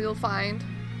reasonable, you'll find.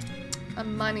 A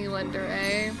money lender,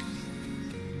 eh?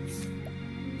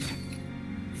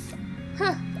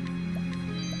 Huh.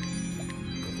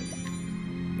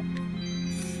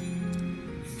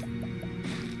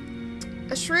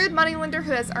 A shrewd moneylender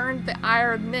who has earned the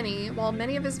ire of many, while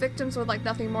many of his victims would like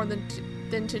nothing more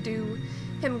than to do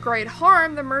him great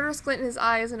harm, the murderous glint in his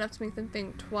eye is enough to make them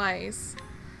think twice.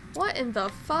 What in the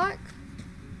fuck?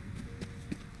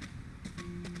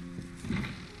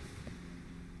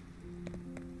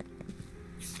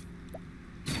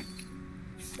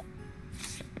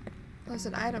 There's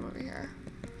an item over here.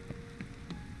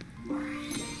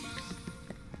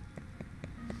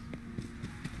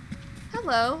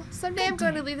 Hello. Someday I'm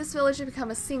going to leave this village and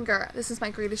become a singer. This is my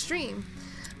greatest dream.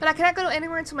 But I cannot go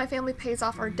anywhere until my family pays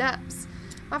off our debts.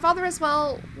 My father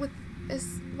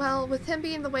with him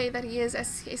being the way that he is, I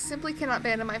simply cannot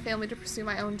abandon my family to pursue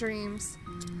my own dreams.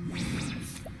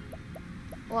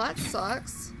 Well, that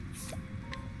sucks.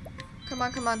 Come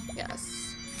on, come on.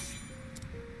 Yes.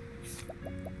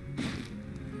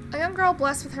 A young girl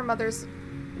blessed with her mother's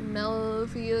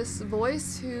melodious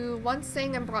voice, who once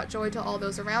sang and brought joy to all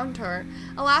those around her.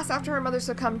 Alas, after her mother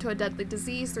succumbed to a deadly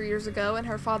disease 3 years ago and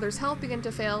her father's health began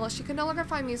to fail, she could no longer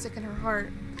find music in her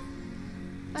heart.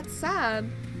 That's sad.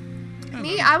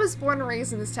 Me, I was born and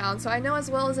raised in this town, so I know as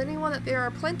well as anyone that there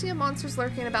are plenty of monsters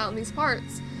lurking about in these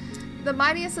parts. The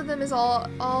mightiest of them is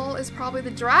is probably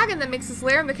the dragon that makes his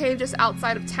lair in the cave just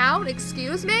outside of town.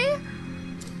 Excuse me?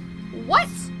 What?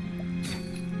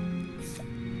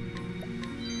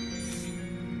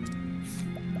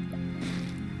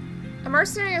 A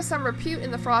mercenary of some repute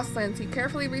in the Frostlands, he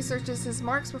carefully researches his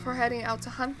marks before heading out to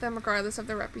hunt them regardless of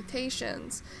their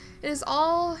reputations. It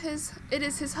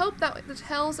is his hope that the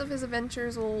tales of his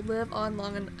adventures will live on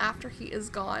long after he is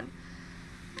gone.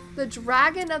 The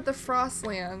Dragon of the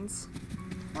Frostlands.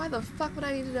 Why the fuck would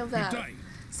I need to know that? Die.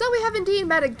 So we have indeed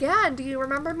met again. Do you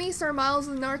remember me, Sir Miles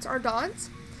and Narts Ardant?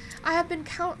 I have been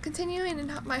continuing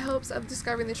in my hopes of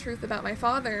discovering the truth about my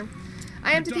father.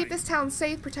 I am to keep this town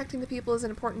safe. Protecting the people is an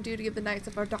important duty of the Knights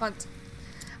of Ardant.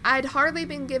 I had hardly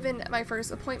been given my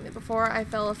first appointment before I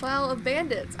fell afoul of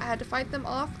bandits. I had to fight them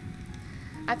off.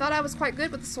 I thought I was quite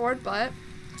good with the sword,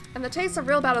 and the taste of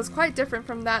real battle is quite different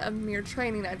from that of mere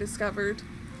training, I discovered.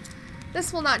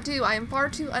 This will not do. I am far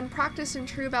too unpracticed in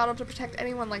true battle to protect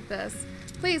anyone like this.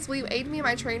 Please, will you aid me in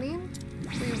my training?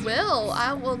 We will.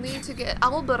 I will need to get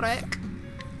Alberic.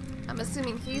 I'm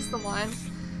assuming he's the one.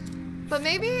 But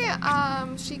maybe,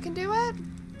 she can do it?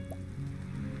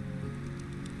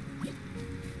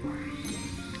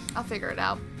 I'll figure it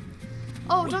out.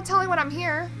 Oh, don't tell anyone I'm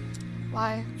here.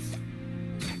 Why?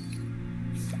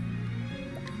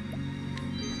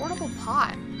 Portable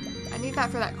pot. I need that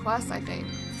for that quest, I think.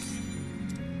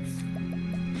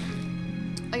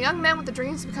 A young man with the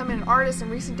dreams of becoming an artist. In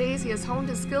recent days, he has honed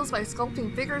his skills by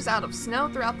sculpting figures out of snow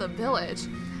throughout the village.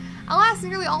 Alas,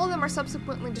 nearly all of them are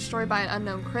subsequently destroyed by an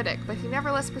unknown critic, but he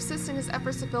nevertheless persists in his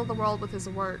efforts to fill the world with his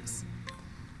works.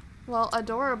 Well,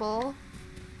 adorable.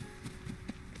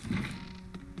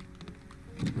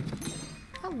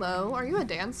 Hello, are you a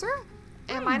dancer?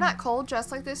 Am I not cold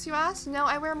dressed like this, you ask? No,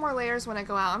 I wear more layers when I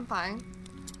go out. I'm fine.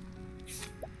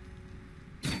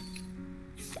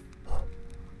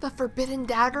 The forbidden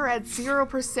dagger at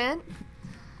 0%?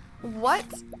 What?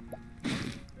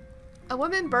 A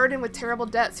woman burdened with terrible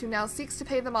debts who now seeks to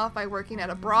pay them off by working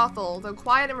at a brothel. Though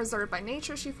quiet and reserved by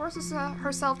nature, she forces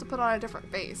herself to put on a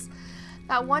different face.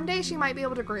 That one day she might be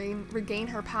able to regain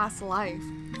her past life.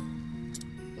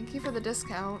 Thank you for the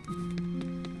discount.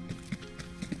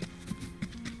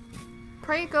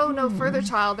 Pray go no further,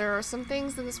 child. There are some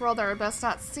things in this world that are best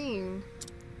not seen.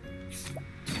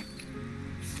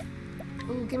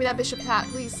 Ooh, give me that bishop hat,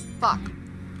 please. Fuck.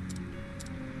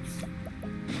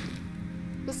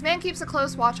 This man keeps a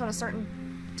close watch on a certain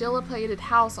dilapidated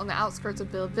house on the outskirts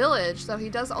of the village, though he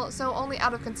does so only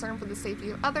out of concern for the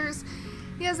safety of others.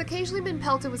 He has occasionally been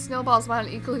pelted with snowballs by an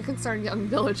equally concerned young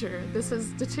villager. This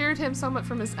has deterred him somewhat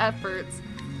from his efforts.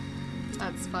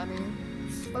 That's funny.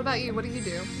 What about you? What do you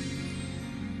do?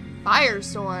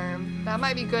 Firestorm. That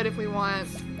might be good if we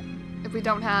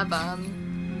don't have,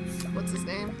 what's his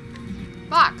name?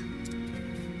 Fuck!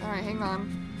 Alright, hang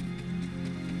on.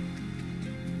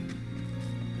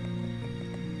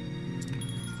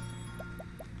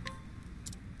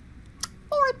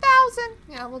 $4,000!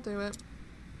 Yeah, we'll do it.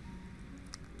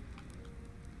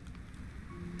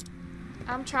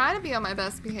 I'm trying to be on my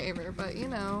best behavior, but you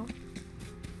know.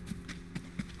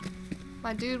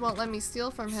 My dude won't let me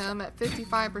steal from him at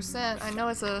 55%. I know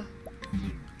it's a...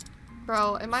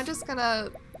 Bro, am I just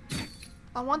gonna...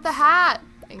 I want the hat!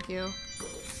 Thank you.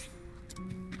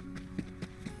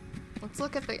 Let's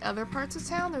look at the other parts of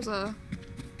town. There's a...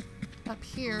 Up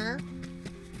here.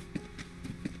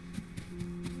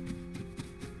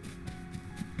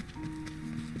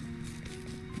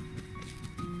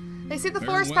 They say the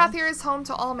forest path here is home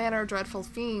to all manner of dreadful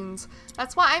fiends.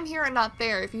 That's why I'm here and not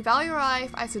there. If you value your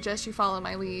life, I suggest you follow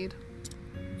my lead.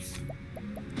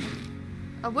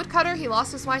 A woodcutter, he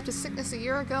lost his wife to sickness a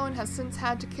year ago and has since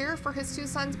had to care for his 2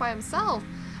 sons by himself.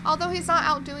 Although he's not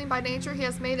outdoing by nature, he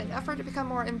has made an effort to become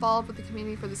more involved with the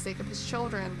community for the sake of his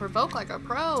children. Provoke like a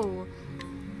pro.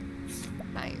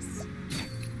 Nice.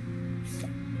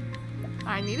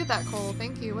 I needed that coal,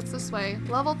 thank you. What's this way?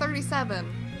 Level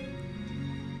 37.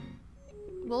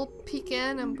 We'll peek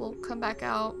in and we'll come back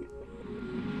out.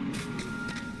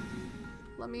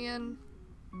 Let me in.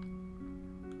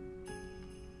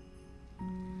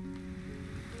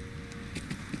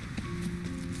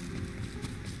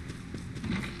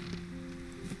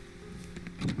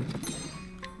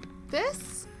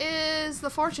 This is the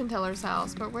fortune teller's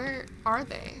house, but where are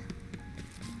they?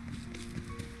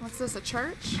 What's this, a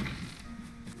church?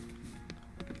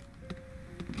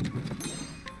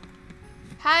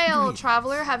 Hail,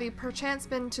 traveler! Have you perchance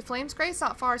been to Flamesgrace,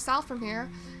 not far south from here?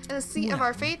 In the seat of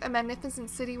our faith, a magnificent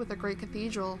city with a great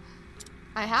cathedral.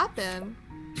 I have been.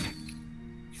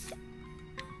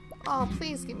 Oh,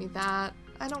 please give me that.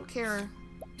 I don't care.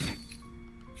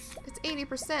 It's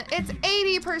 80%. It's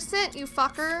 80%, you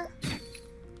fucker!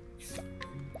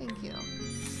 Thank you.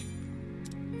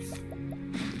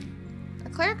 A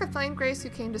cleric of Flamegrace who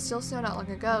came to Stillsnow not long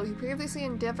ago. He previously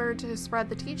endeavored to spread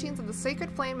the teachings of the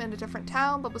sacred flame in a different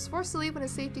town, but was forced to leave when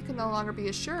his safety could no longer be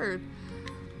assured.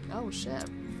 Oh shit.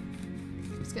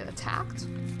 Just get attacked?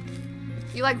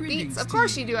 You like beats? Of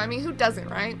course you do. I mean, who doesn't,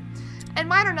 right? And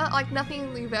mine are not like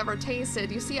nothing you've ever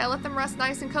tasted. You see, I let them rest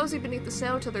nice and cozy beneath the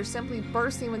snow till they're simply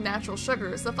bursting with natural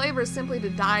sugars. The flavor is simply to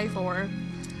die for.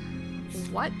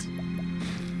 What?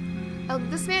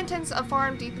 This man tends a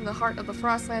farm deep in the heart of the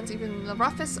Frostlands. Even in the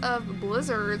roughest of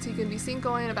blizzards, he can be seen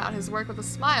going about his work with a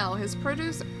smile. His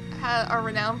produce are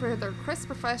renowned for their crisp,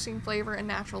 refreshing flavor and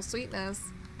natural sweetness.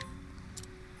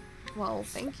 Well,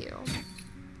 thank you.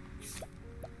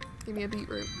 Give me a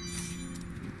beetroot.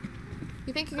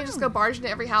 You think you can just go barge into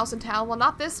every house in town? Well,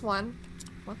 not this one.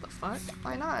 What the fuck?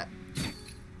 Why not?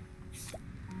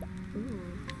 Ooh.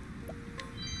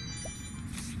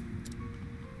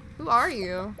 Who are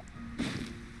you?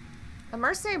 A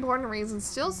mercenary born and raised in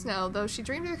Still Snow. Though she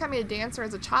dreamed of becoming a dancer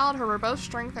as a child, her verbose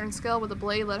strength and skill with a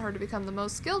blade led her to become the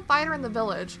most skilled fighter in the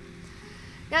village.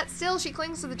 Yet still, she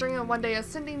clings to the dream of one day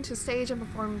ascending to stage and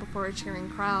performing before a cheering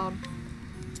crowd.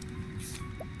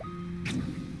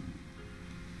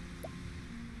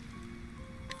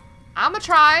 I'ma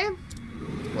try.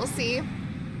 We'll see.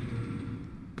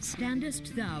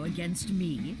 Standest thou against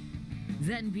me?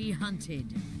 Then be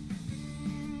hunted.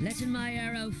 Let my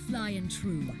arrow fly and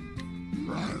true.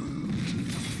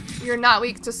 You're not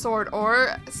weak to sword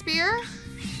or spear?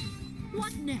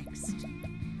 What next?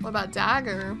 What about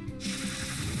dagger?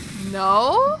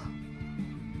 No?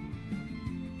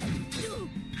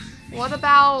 What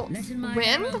about Let my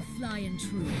wind? arrow fly and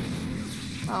true.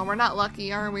 Oh, we're not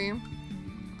lucky, are we?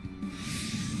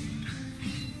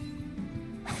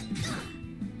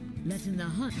 Let in the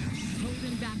hunt,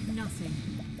 holding back nothing.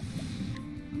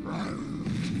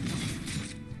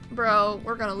 Bro,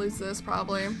 we're gonna lose this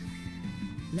probably.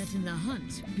 Let in the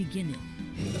hunt begin it.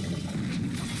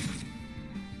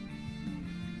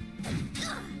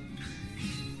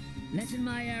 Let in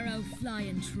my arrow fly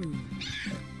and true.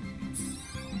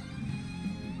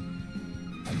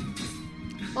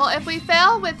 Well, if we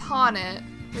fail with Haunted,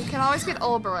 we can always get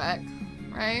Ulbrich,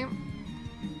 right?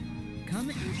 Come,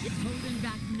 holding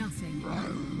back nothing.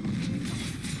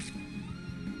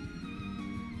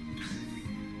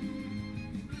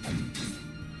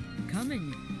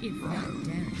 Coming, if thou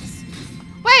darest.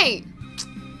 Wait!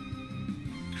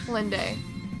 Linde.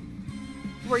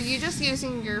 Were you just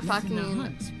using your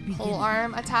fucking pole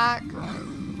arm attack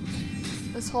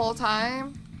this whole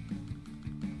time?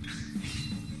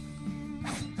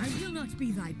 I will not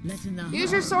be thy let in the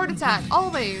Use your sword attack,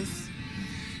 always.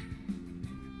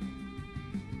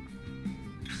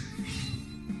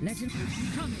 Let him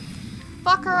come.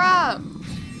 Fuck her up.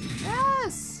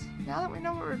 Yes. Now that we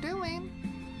know what we're doing.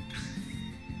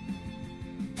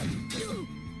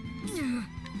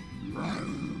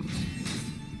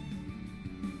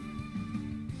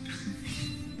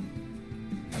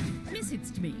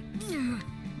 Missed me.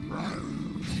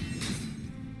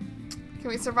 Can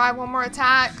we survive one more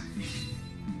attack?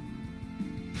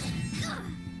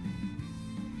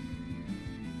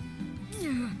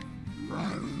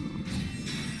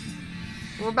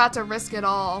 We're about to risk it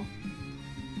all.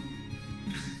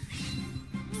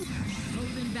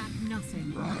 Holding back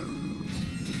nothing.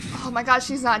 Oh my god,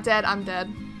 she's not dead. I'm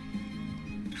dead.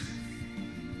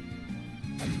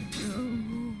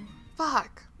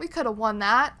 Fuck. We could have won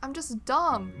that. I'm just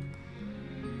dumb.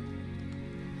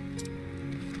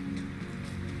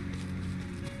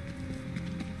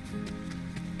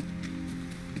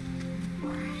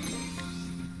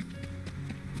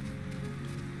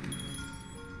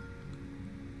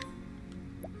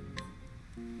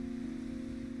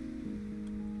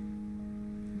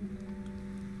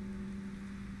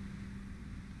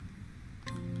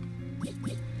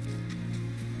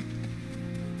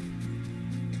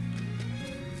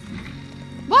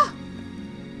 What?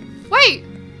 Wait!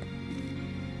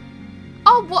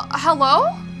 Oh, what? Hello?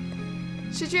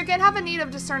 Should you again have a need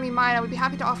of discerning mind, I would be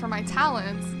happy to offer my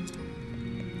talents.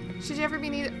 Should you ever be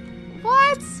needed?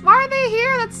 What? Why are they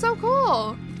here? That's so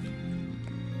cool.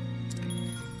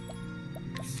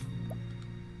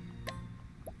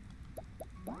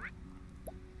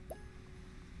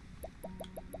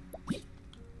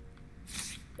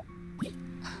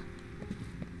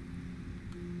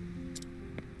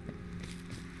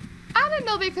 I didn't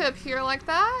know they could appear like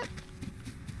that.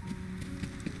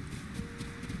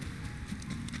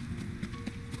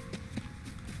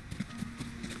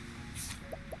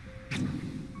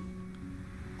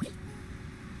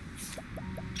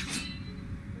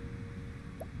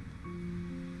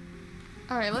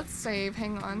 Alright, let's save.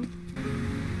 Hang on.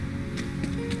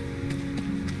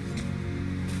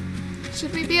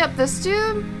 Should we beat up this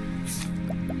dude?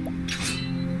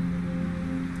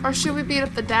 Or should we beat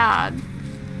up the dad?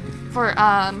 For,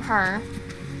 her.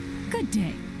 Good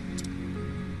day.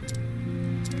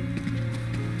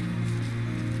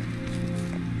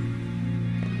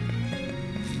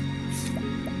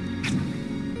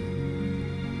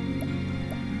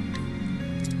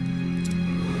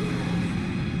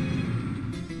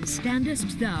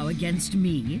 Standest thou against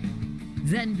me?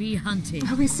 Then be hunted.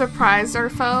 We surprised our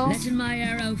foe. Let my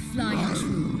arrow fly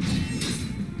true.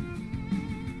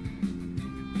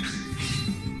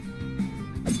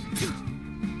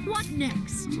 What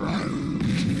next?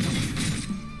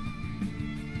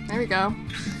 There we go.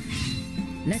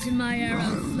 Let my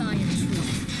arrow fly true.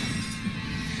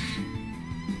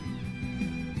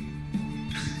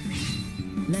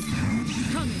 Let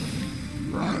come.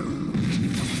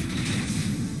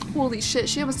 Holy shit,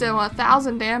 she almost did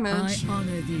 1,000 damage. I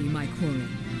honor thee, my quarry.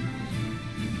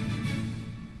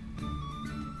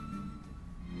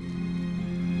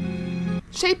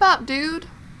 Shape up, dude.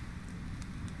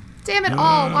 Damn it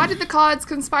all. Why did the gods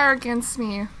conspire against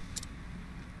me?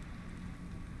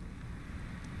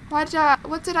 What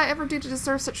did I ever do to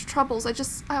deserve such troubles?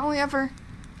 I only ever...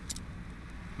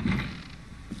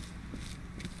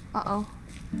 Uh-oh.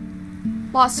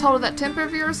 Lost hold of that temper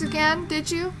of yours again,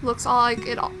 did you? Looks like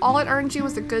all it earned you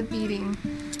was a good beating.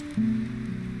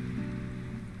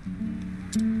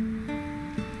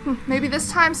 Maybe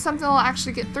this time something will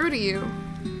actually get through to you.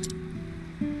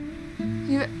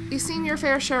 You've seen your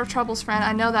fair share of troubles, friend.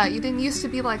 I know that. You didn't used to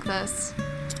be like this.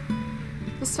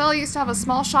 This fellow used to have a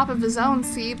small shop of his own,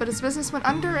 see, but his business went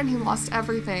under and he lost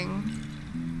everything.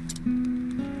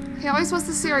 He always was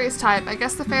the serious type. I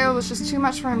guess the failure was just too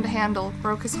much for him to handle.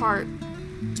 Broke his heart.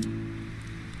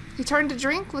 He turned to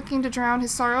drink, looking to drown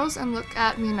his sorrows, and look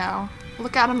at me now.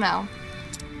 Look at him now.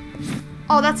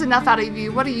 Oh, that's enough out of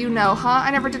you. What do you know, huh?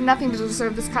 I never did nothing to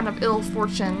deserve this kind of ill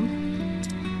fortune.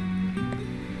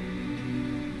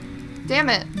 Damn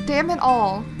it. Damn it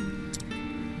all.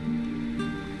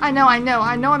 I know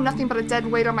I'm nothing but a dead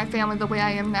weight on my family the way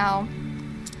I am now.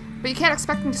 But you can't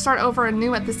expect me to start over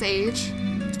anew at this age.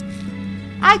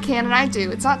 I can and I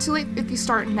do. It's not too late if you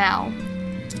start now.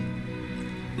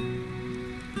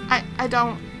 I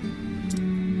don't...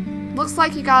 Looks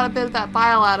like you got a bit of that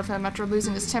bile out of him after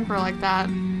losing his temper like that.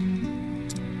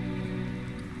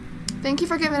 Thank you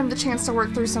for giving him the chance to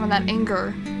work through some of that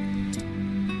anger.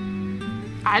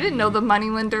 I didn't know the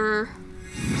moneylender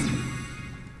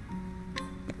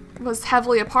was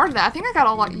heavily a part of that. I think I got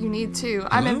all what you need too.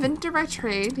 I'm an inventor by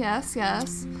trade. Yes,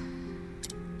 yes.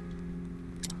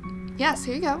 Yes,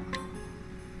 here you go.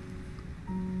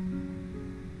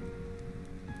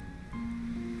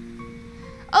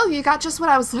 Oh, you got just what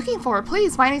I was looking for.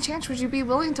 Please, by any chance, would you be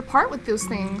willing to part with those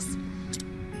things?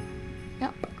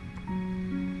 Yep.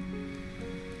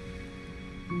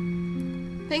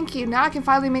 Thank you. Now I can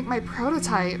finally make my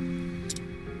prototype.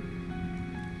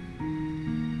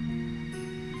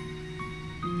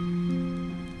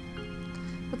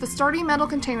 With a sturdy metal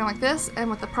container like this, and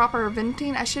with the proper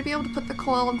venting, I should be able to put the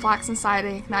coil and flax inside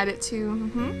and ignite it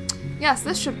too. Yes,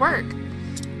 this should work.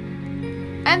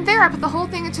 And there, I put the whole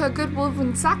thing into a good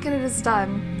woven sack and it is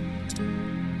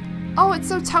done. Oh, it's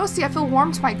so toasty, I feel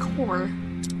warm to my core.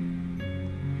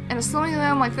 And a snowy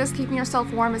limb like this, keeping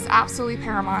yourself warm is absolutely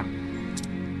paramount.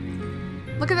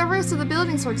 Look at the roofs of the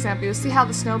buildings, for example. You see how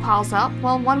the snow piles up?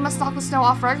 Well, one must knock the snow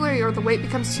off regularly or the weight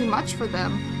becomes too much for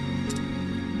them.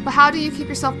 But how do you keep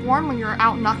yourself warm when you're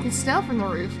out knocking snow from the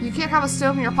roof? You can't have a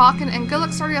stove in your pocket, and good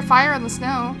luck starting a fire in the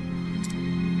snow.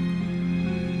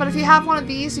 But if you have one of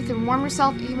these, you can warm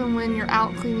yourself even when you're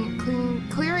out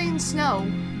clearing snow.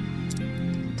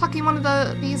 Tucking one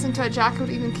of these into a jacket would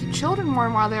even keep children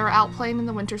warm while they are out playing in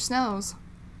the winter snows.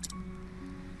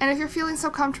 And if you're feeling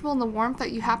so comfortable in the warmth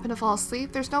that you happen to fall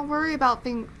asleep, there's no worry about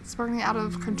things burning out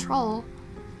of control.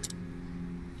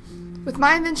 With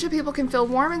my invention, people can feel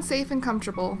warm and safe and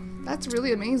comfortable. That's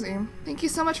really amazing. Thank you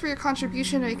so much for your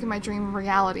contribution to making my dream a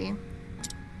reality.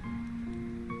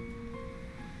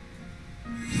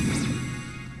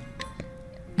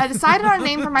 I decided on a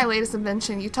name for my latest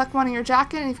invention. You tuck one in your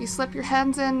jacket, and if you slip your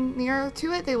hands in near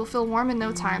to it, they will feel warm in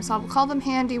no time, so I will call them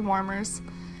handy warmers.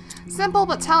 Simple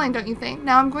but telling, don't you think?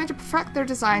 Now I'm going to perfect their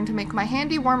design to make my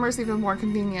handy warmers even more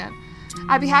convenient.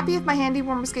 I'd be happy if my handy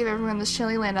warmers gave everyone in this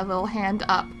chilly land a little hand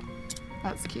up.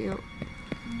 That's cute.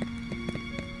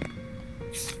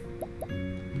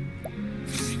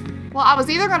 Well, I was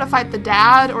either going to fight the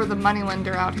dad or the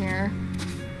moneylender out here.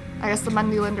 I guess the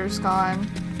moneylender's gone.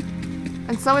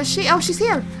 And so is she. Oh, she's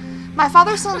here! My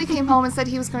father suddenly came home and said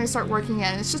he was going to start working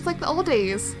again. It's just like the old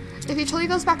days. If he truly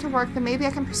goes back to work, then maybe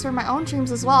I can pursue my own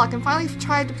dreams as well. I can finally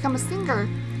try to become a singer.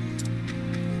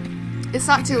 It's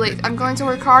not too late. I'm going to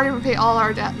work hard and repay all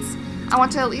our debts. I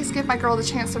want to at least give my girl the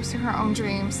chance to pursue her own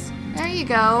dreams. There you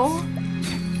go.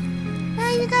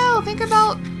 There you go. Think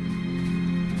about...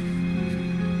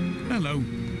 Hello.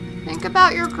 Think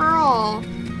about your girl.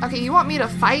 Okay, you want me to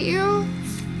fight you?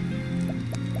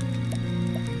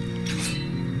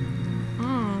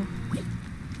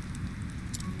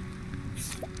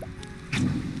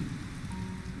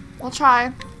 We'll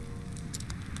try.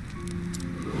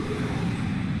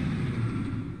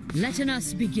 Letting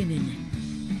us beginning.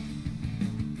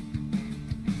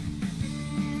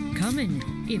 Coming,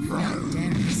 if thou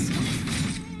darest.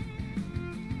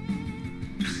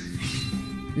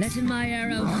 Letting my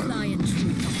arrow fly in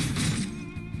truth.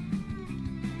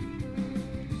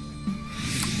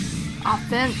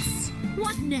 Offense.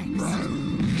 What next?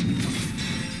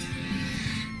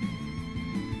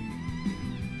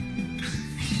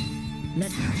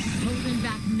 Let holding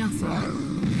back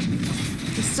nothing.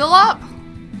 He's still up.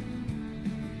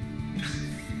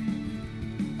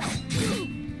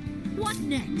 What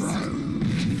next?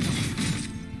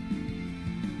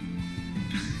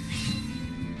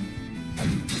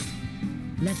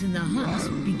 Letting the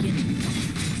hunt begin.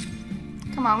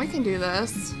 Come on, we can do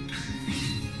this.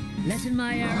 Letting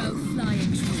my arrow fly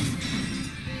in truth.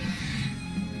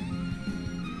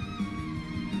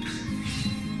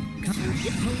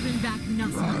 Holding back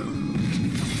nothing.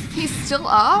 He's still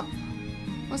up?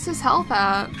 What's his health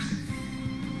at?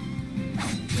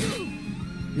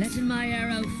 Letting my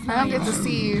arrow fly. I don't get to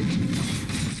see you.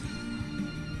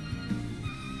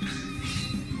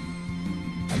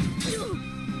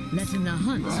 Letting the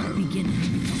hunt begin.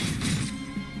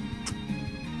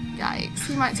 Yikes,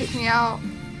 he might take me out.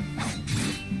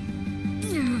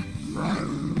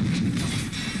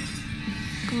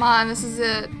 Come on, this is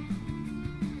it.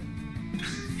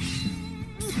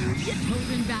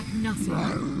 Holding back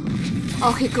nothing.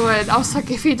 Okay, good. I was like,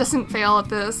 if he doesn't fail at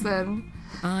this, then...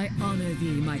 I honor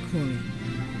thee, my quarry.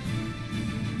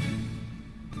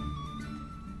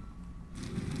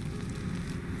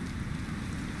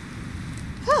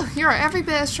 Whew, you are every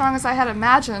bit as strong as I had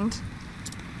imagined.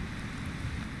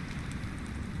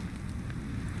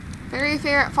 Very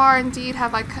far indeed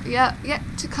have I yet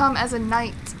to come as a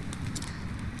knight.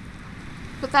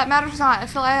 But that matters not. I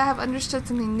feel like I have understood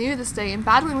something new this day, and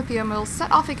battling with you, I will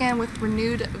set off again with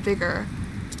renewed vigor.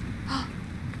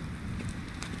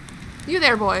 You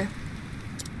there, boy.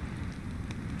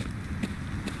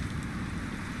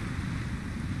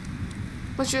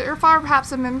 Was your father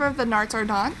perhaps a member of the Narts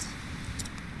Ardent?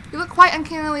 You look quite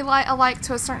uncannily alike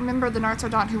to a certain member of the Narts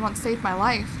Ardent who once saved my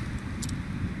life.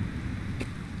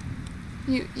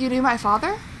 You knew my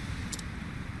father?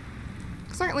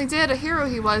 Certainly did. A hero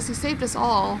he was. He saved us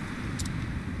all.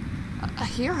 A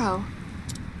hero?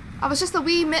 I was just a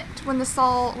wee mit when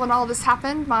all this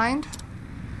happened, mind.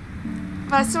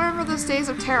 But I still remember those days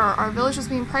of terror. Our village was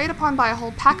being preyed upon by a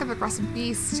whole pack of aggressive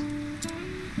beasts.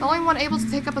 The only one able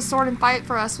to take up a sword and fight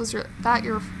for us was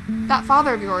that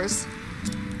father of yours.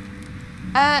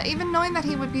 Even knowing that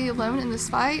he would be alone in this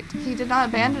fight, he did not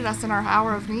abandon us in our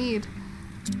hour of need.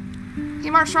 He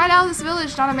marched right out of this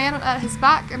village, not a man at his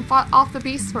back, and fought off the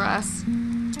beasts for us.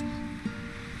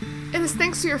 It is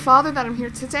thanks to your father that I'm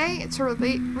here today to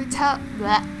relate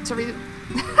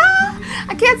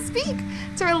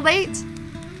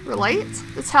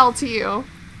the tale to you.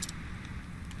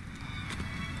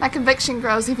 My conviction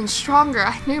grows even stronger.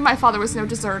 I knew my father was no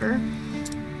deserter.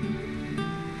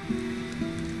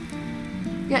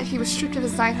 Yet he was stripped of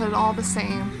his knighthood all the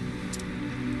same.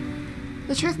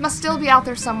 The truth must still be out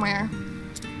there somewhere.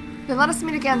 Then let us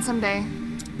meet again someday.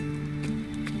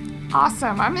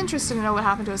 Awesome. I'm interested to know what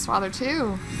happened to his father,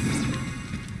 too.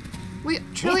 We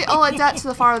truly owe a debt to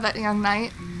the father of that young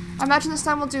knight. I imagine the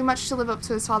son will do much to live up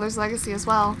to his father's legacy as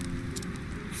well.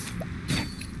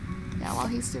 Yeah, while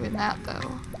he's doing that,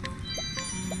 though.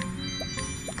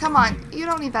 Come on. You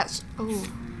don't need that oh.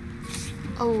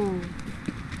 Oh.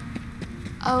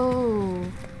 Oh.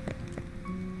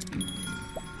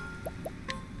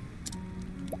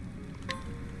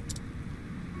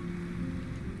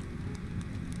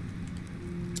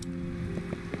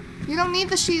 You don't need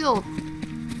the shield.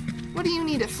 What do you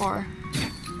need it for?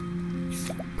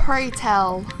 Pray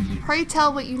tell. Pray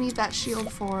tell what you need that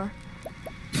shield for.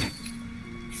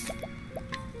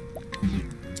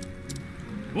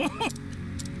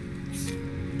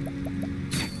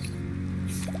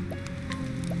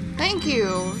 Thank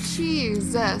you.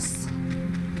 Jesus.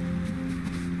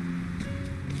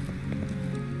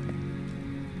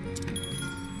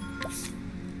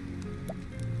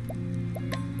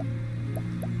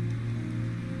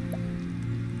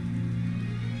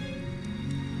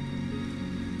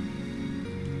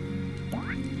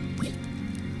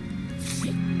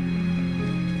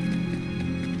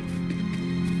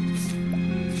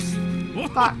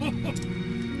 Fuck.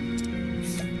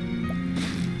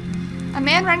 A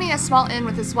man running a small inn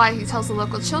with his wife, he tells the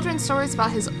local children stories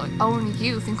about his own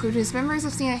youth, including his memories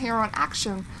of seeing a hero in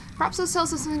action. Perhaps those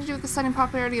tales have something to do with the sudden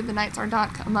popularity of the Knights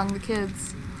Ardent among the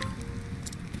kids.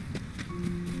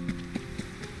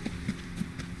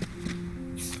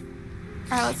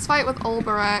 Alright, let's fight with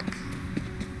Olberek.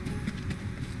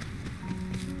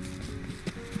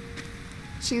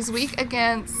 She's weak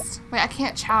against... Wait, I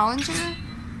can't challenge her?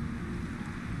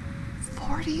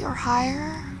 40 or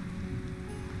higher?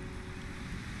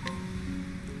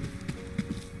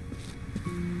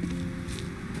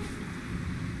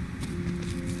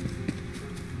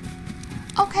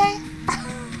 Okay.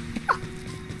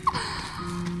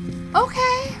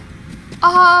 Okay.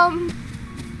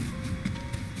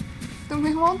 Then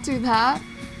we won't do that.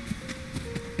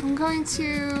 I'm going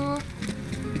to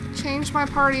change my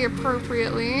party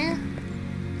appropriately.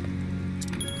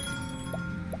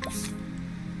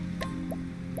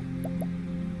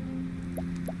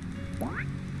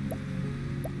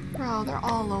 Bro, they're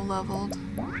all low-leveled.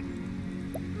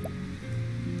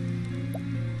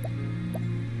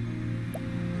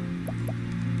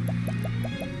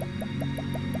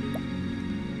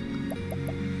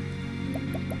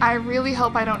 I really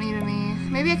hope I don't need any.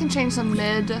 Maybe I can change some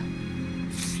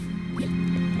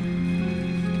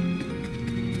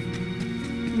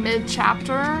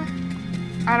mid-chapter.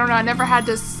 I don't know, I never had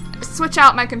to switch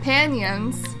out my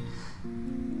companions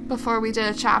before we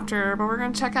did a chapter, but we're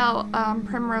gonna check out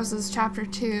Primrose's chapter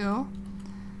 2.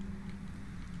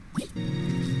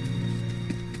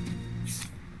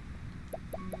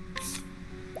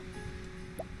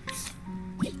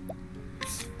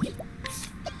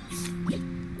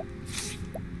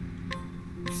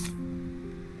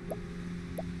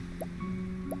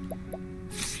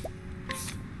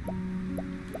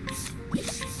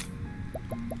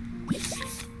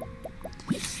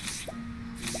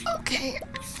 Okay.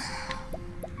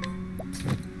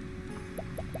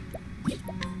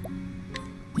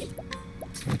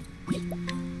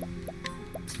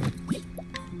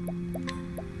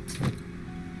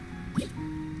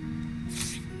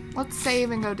 Let's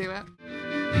save and go do it.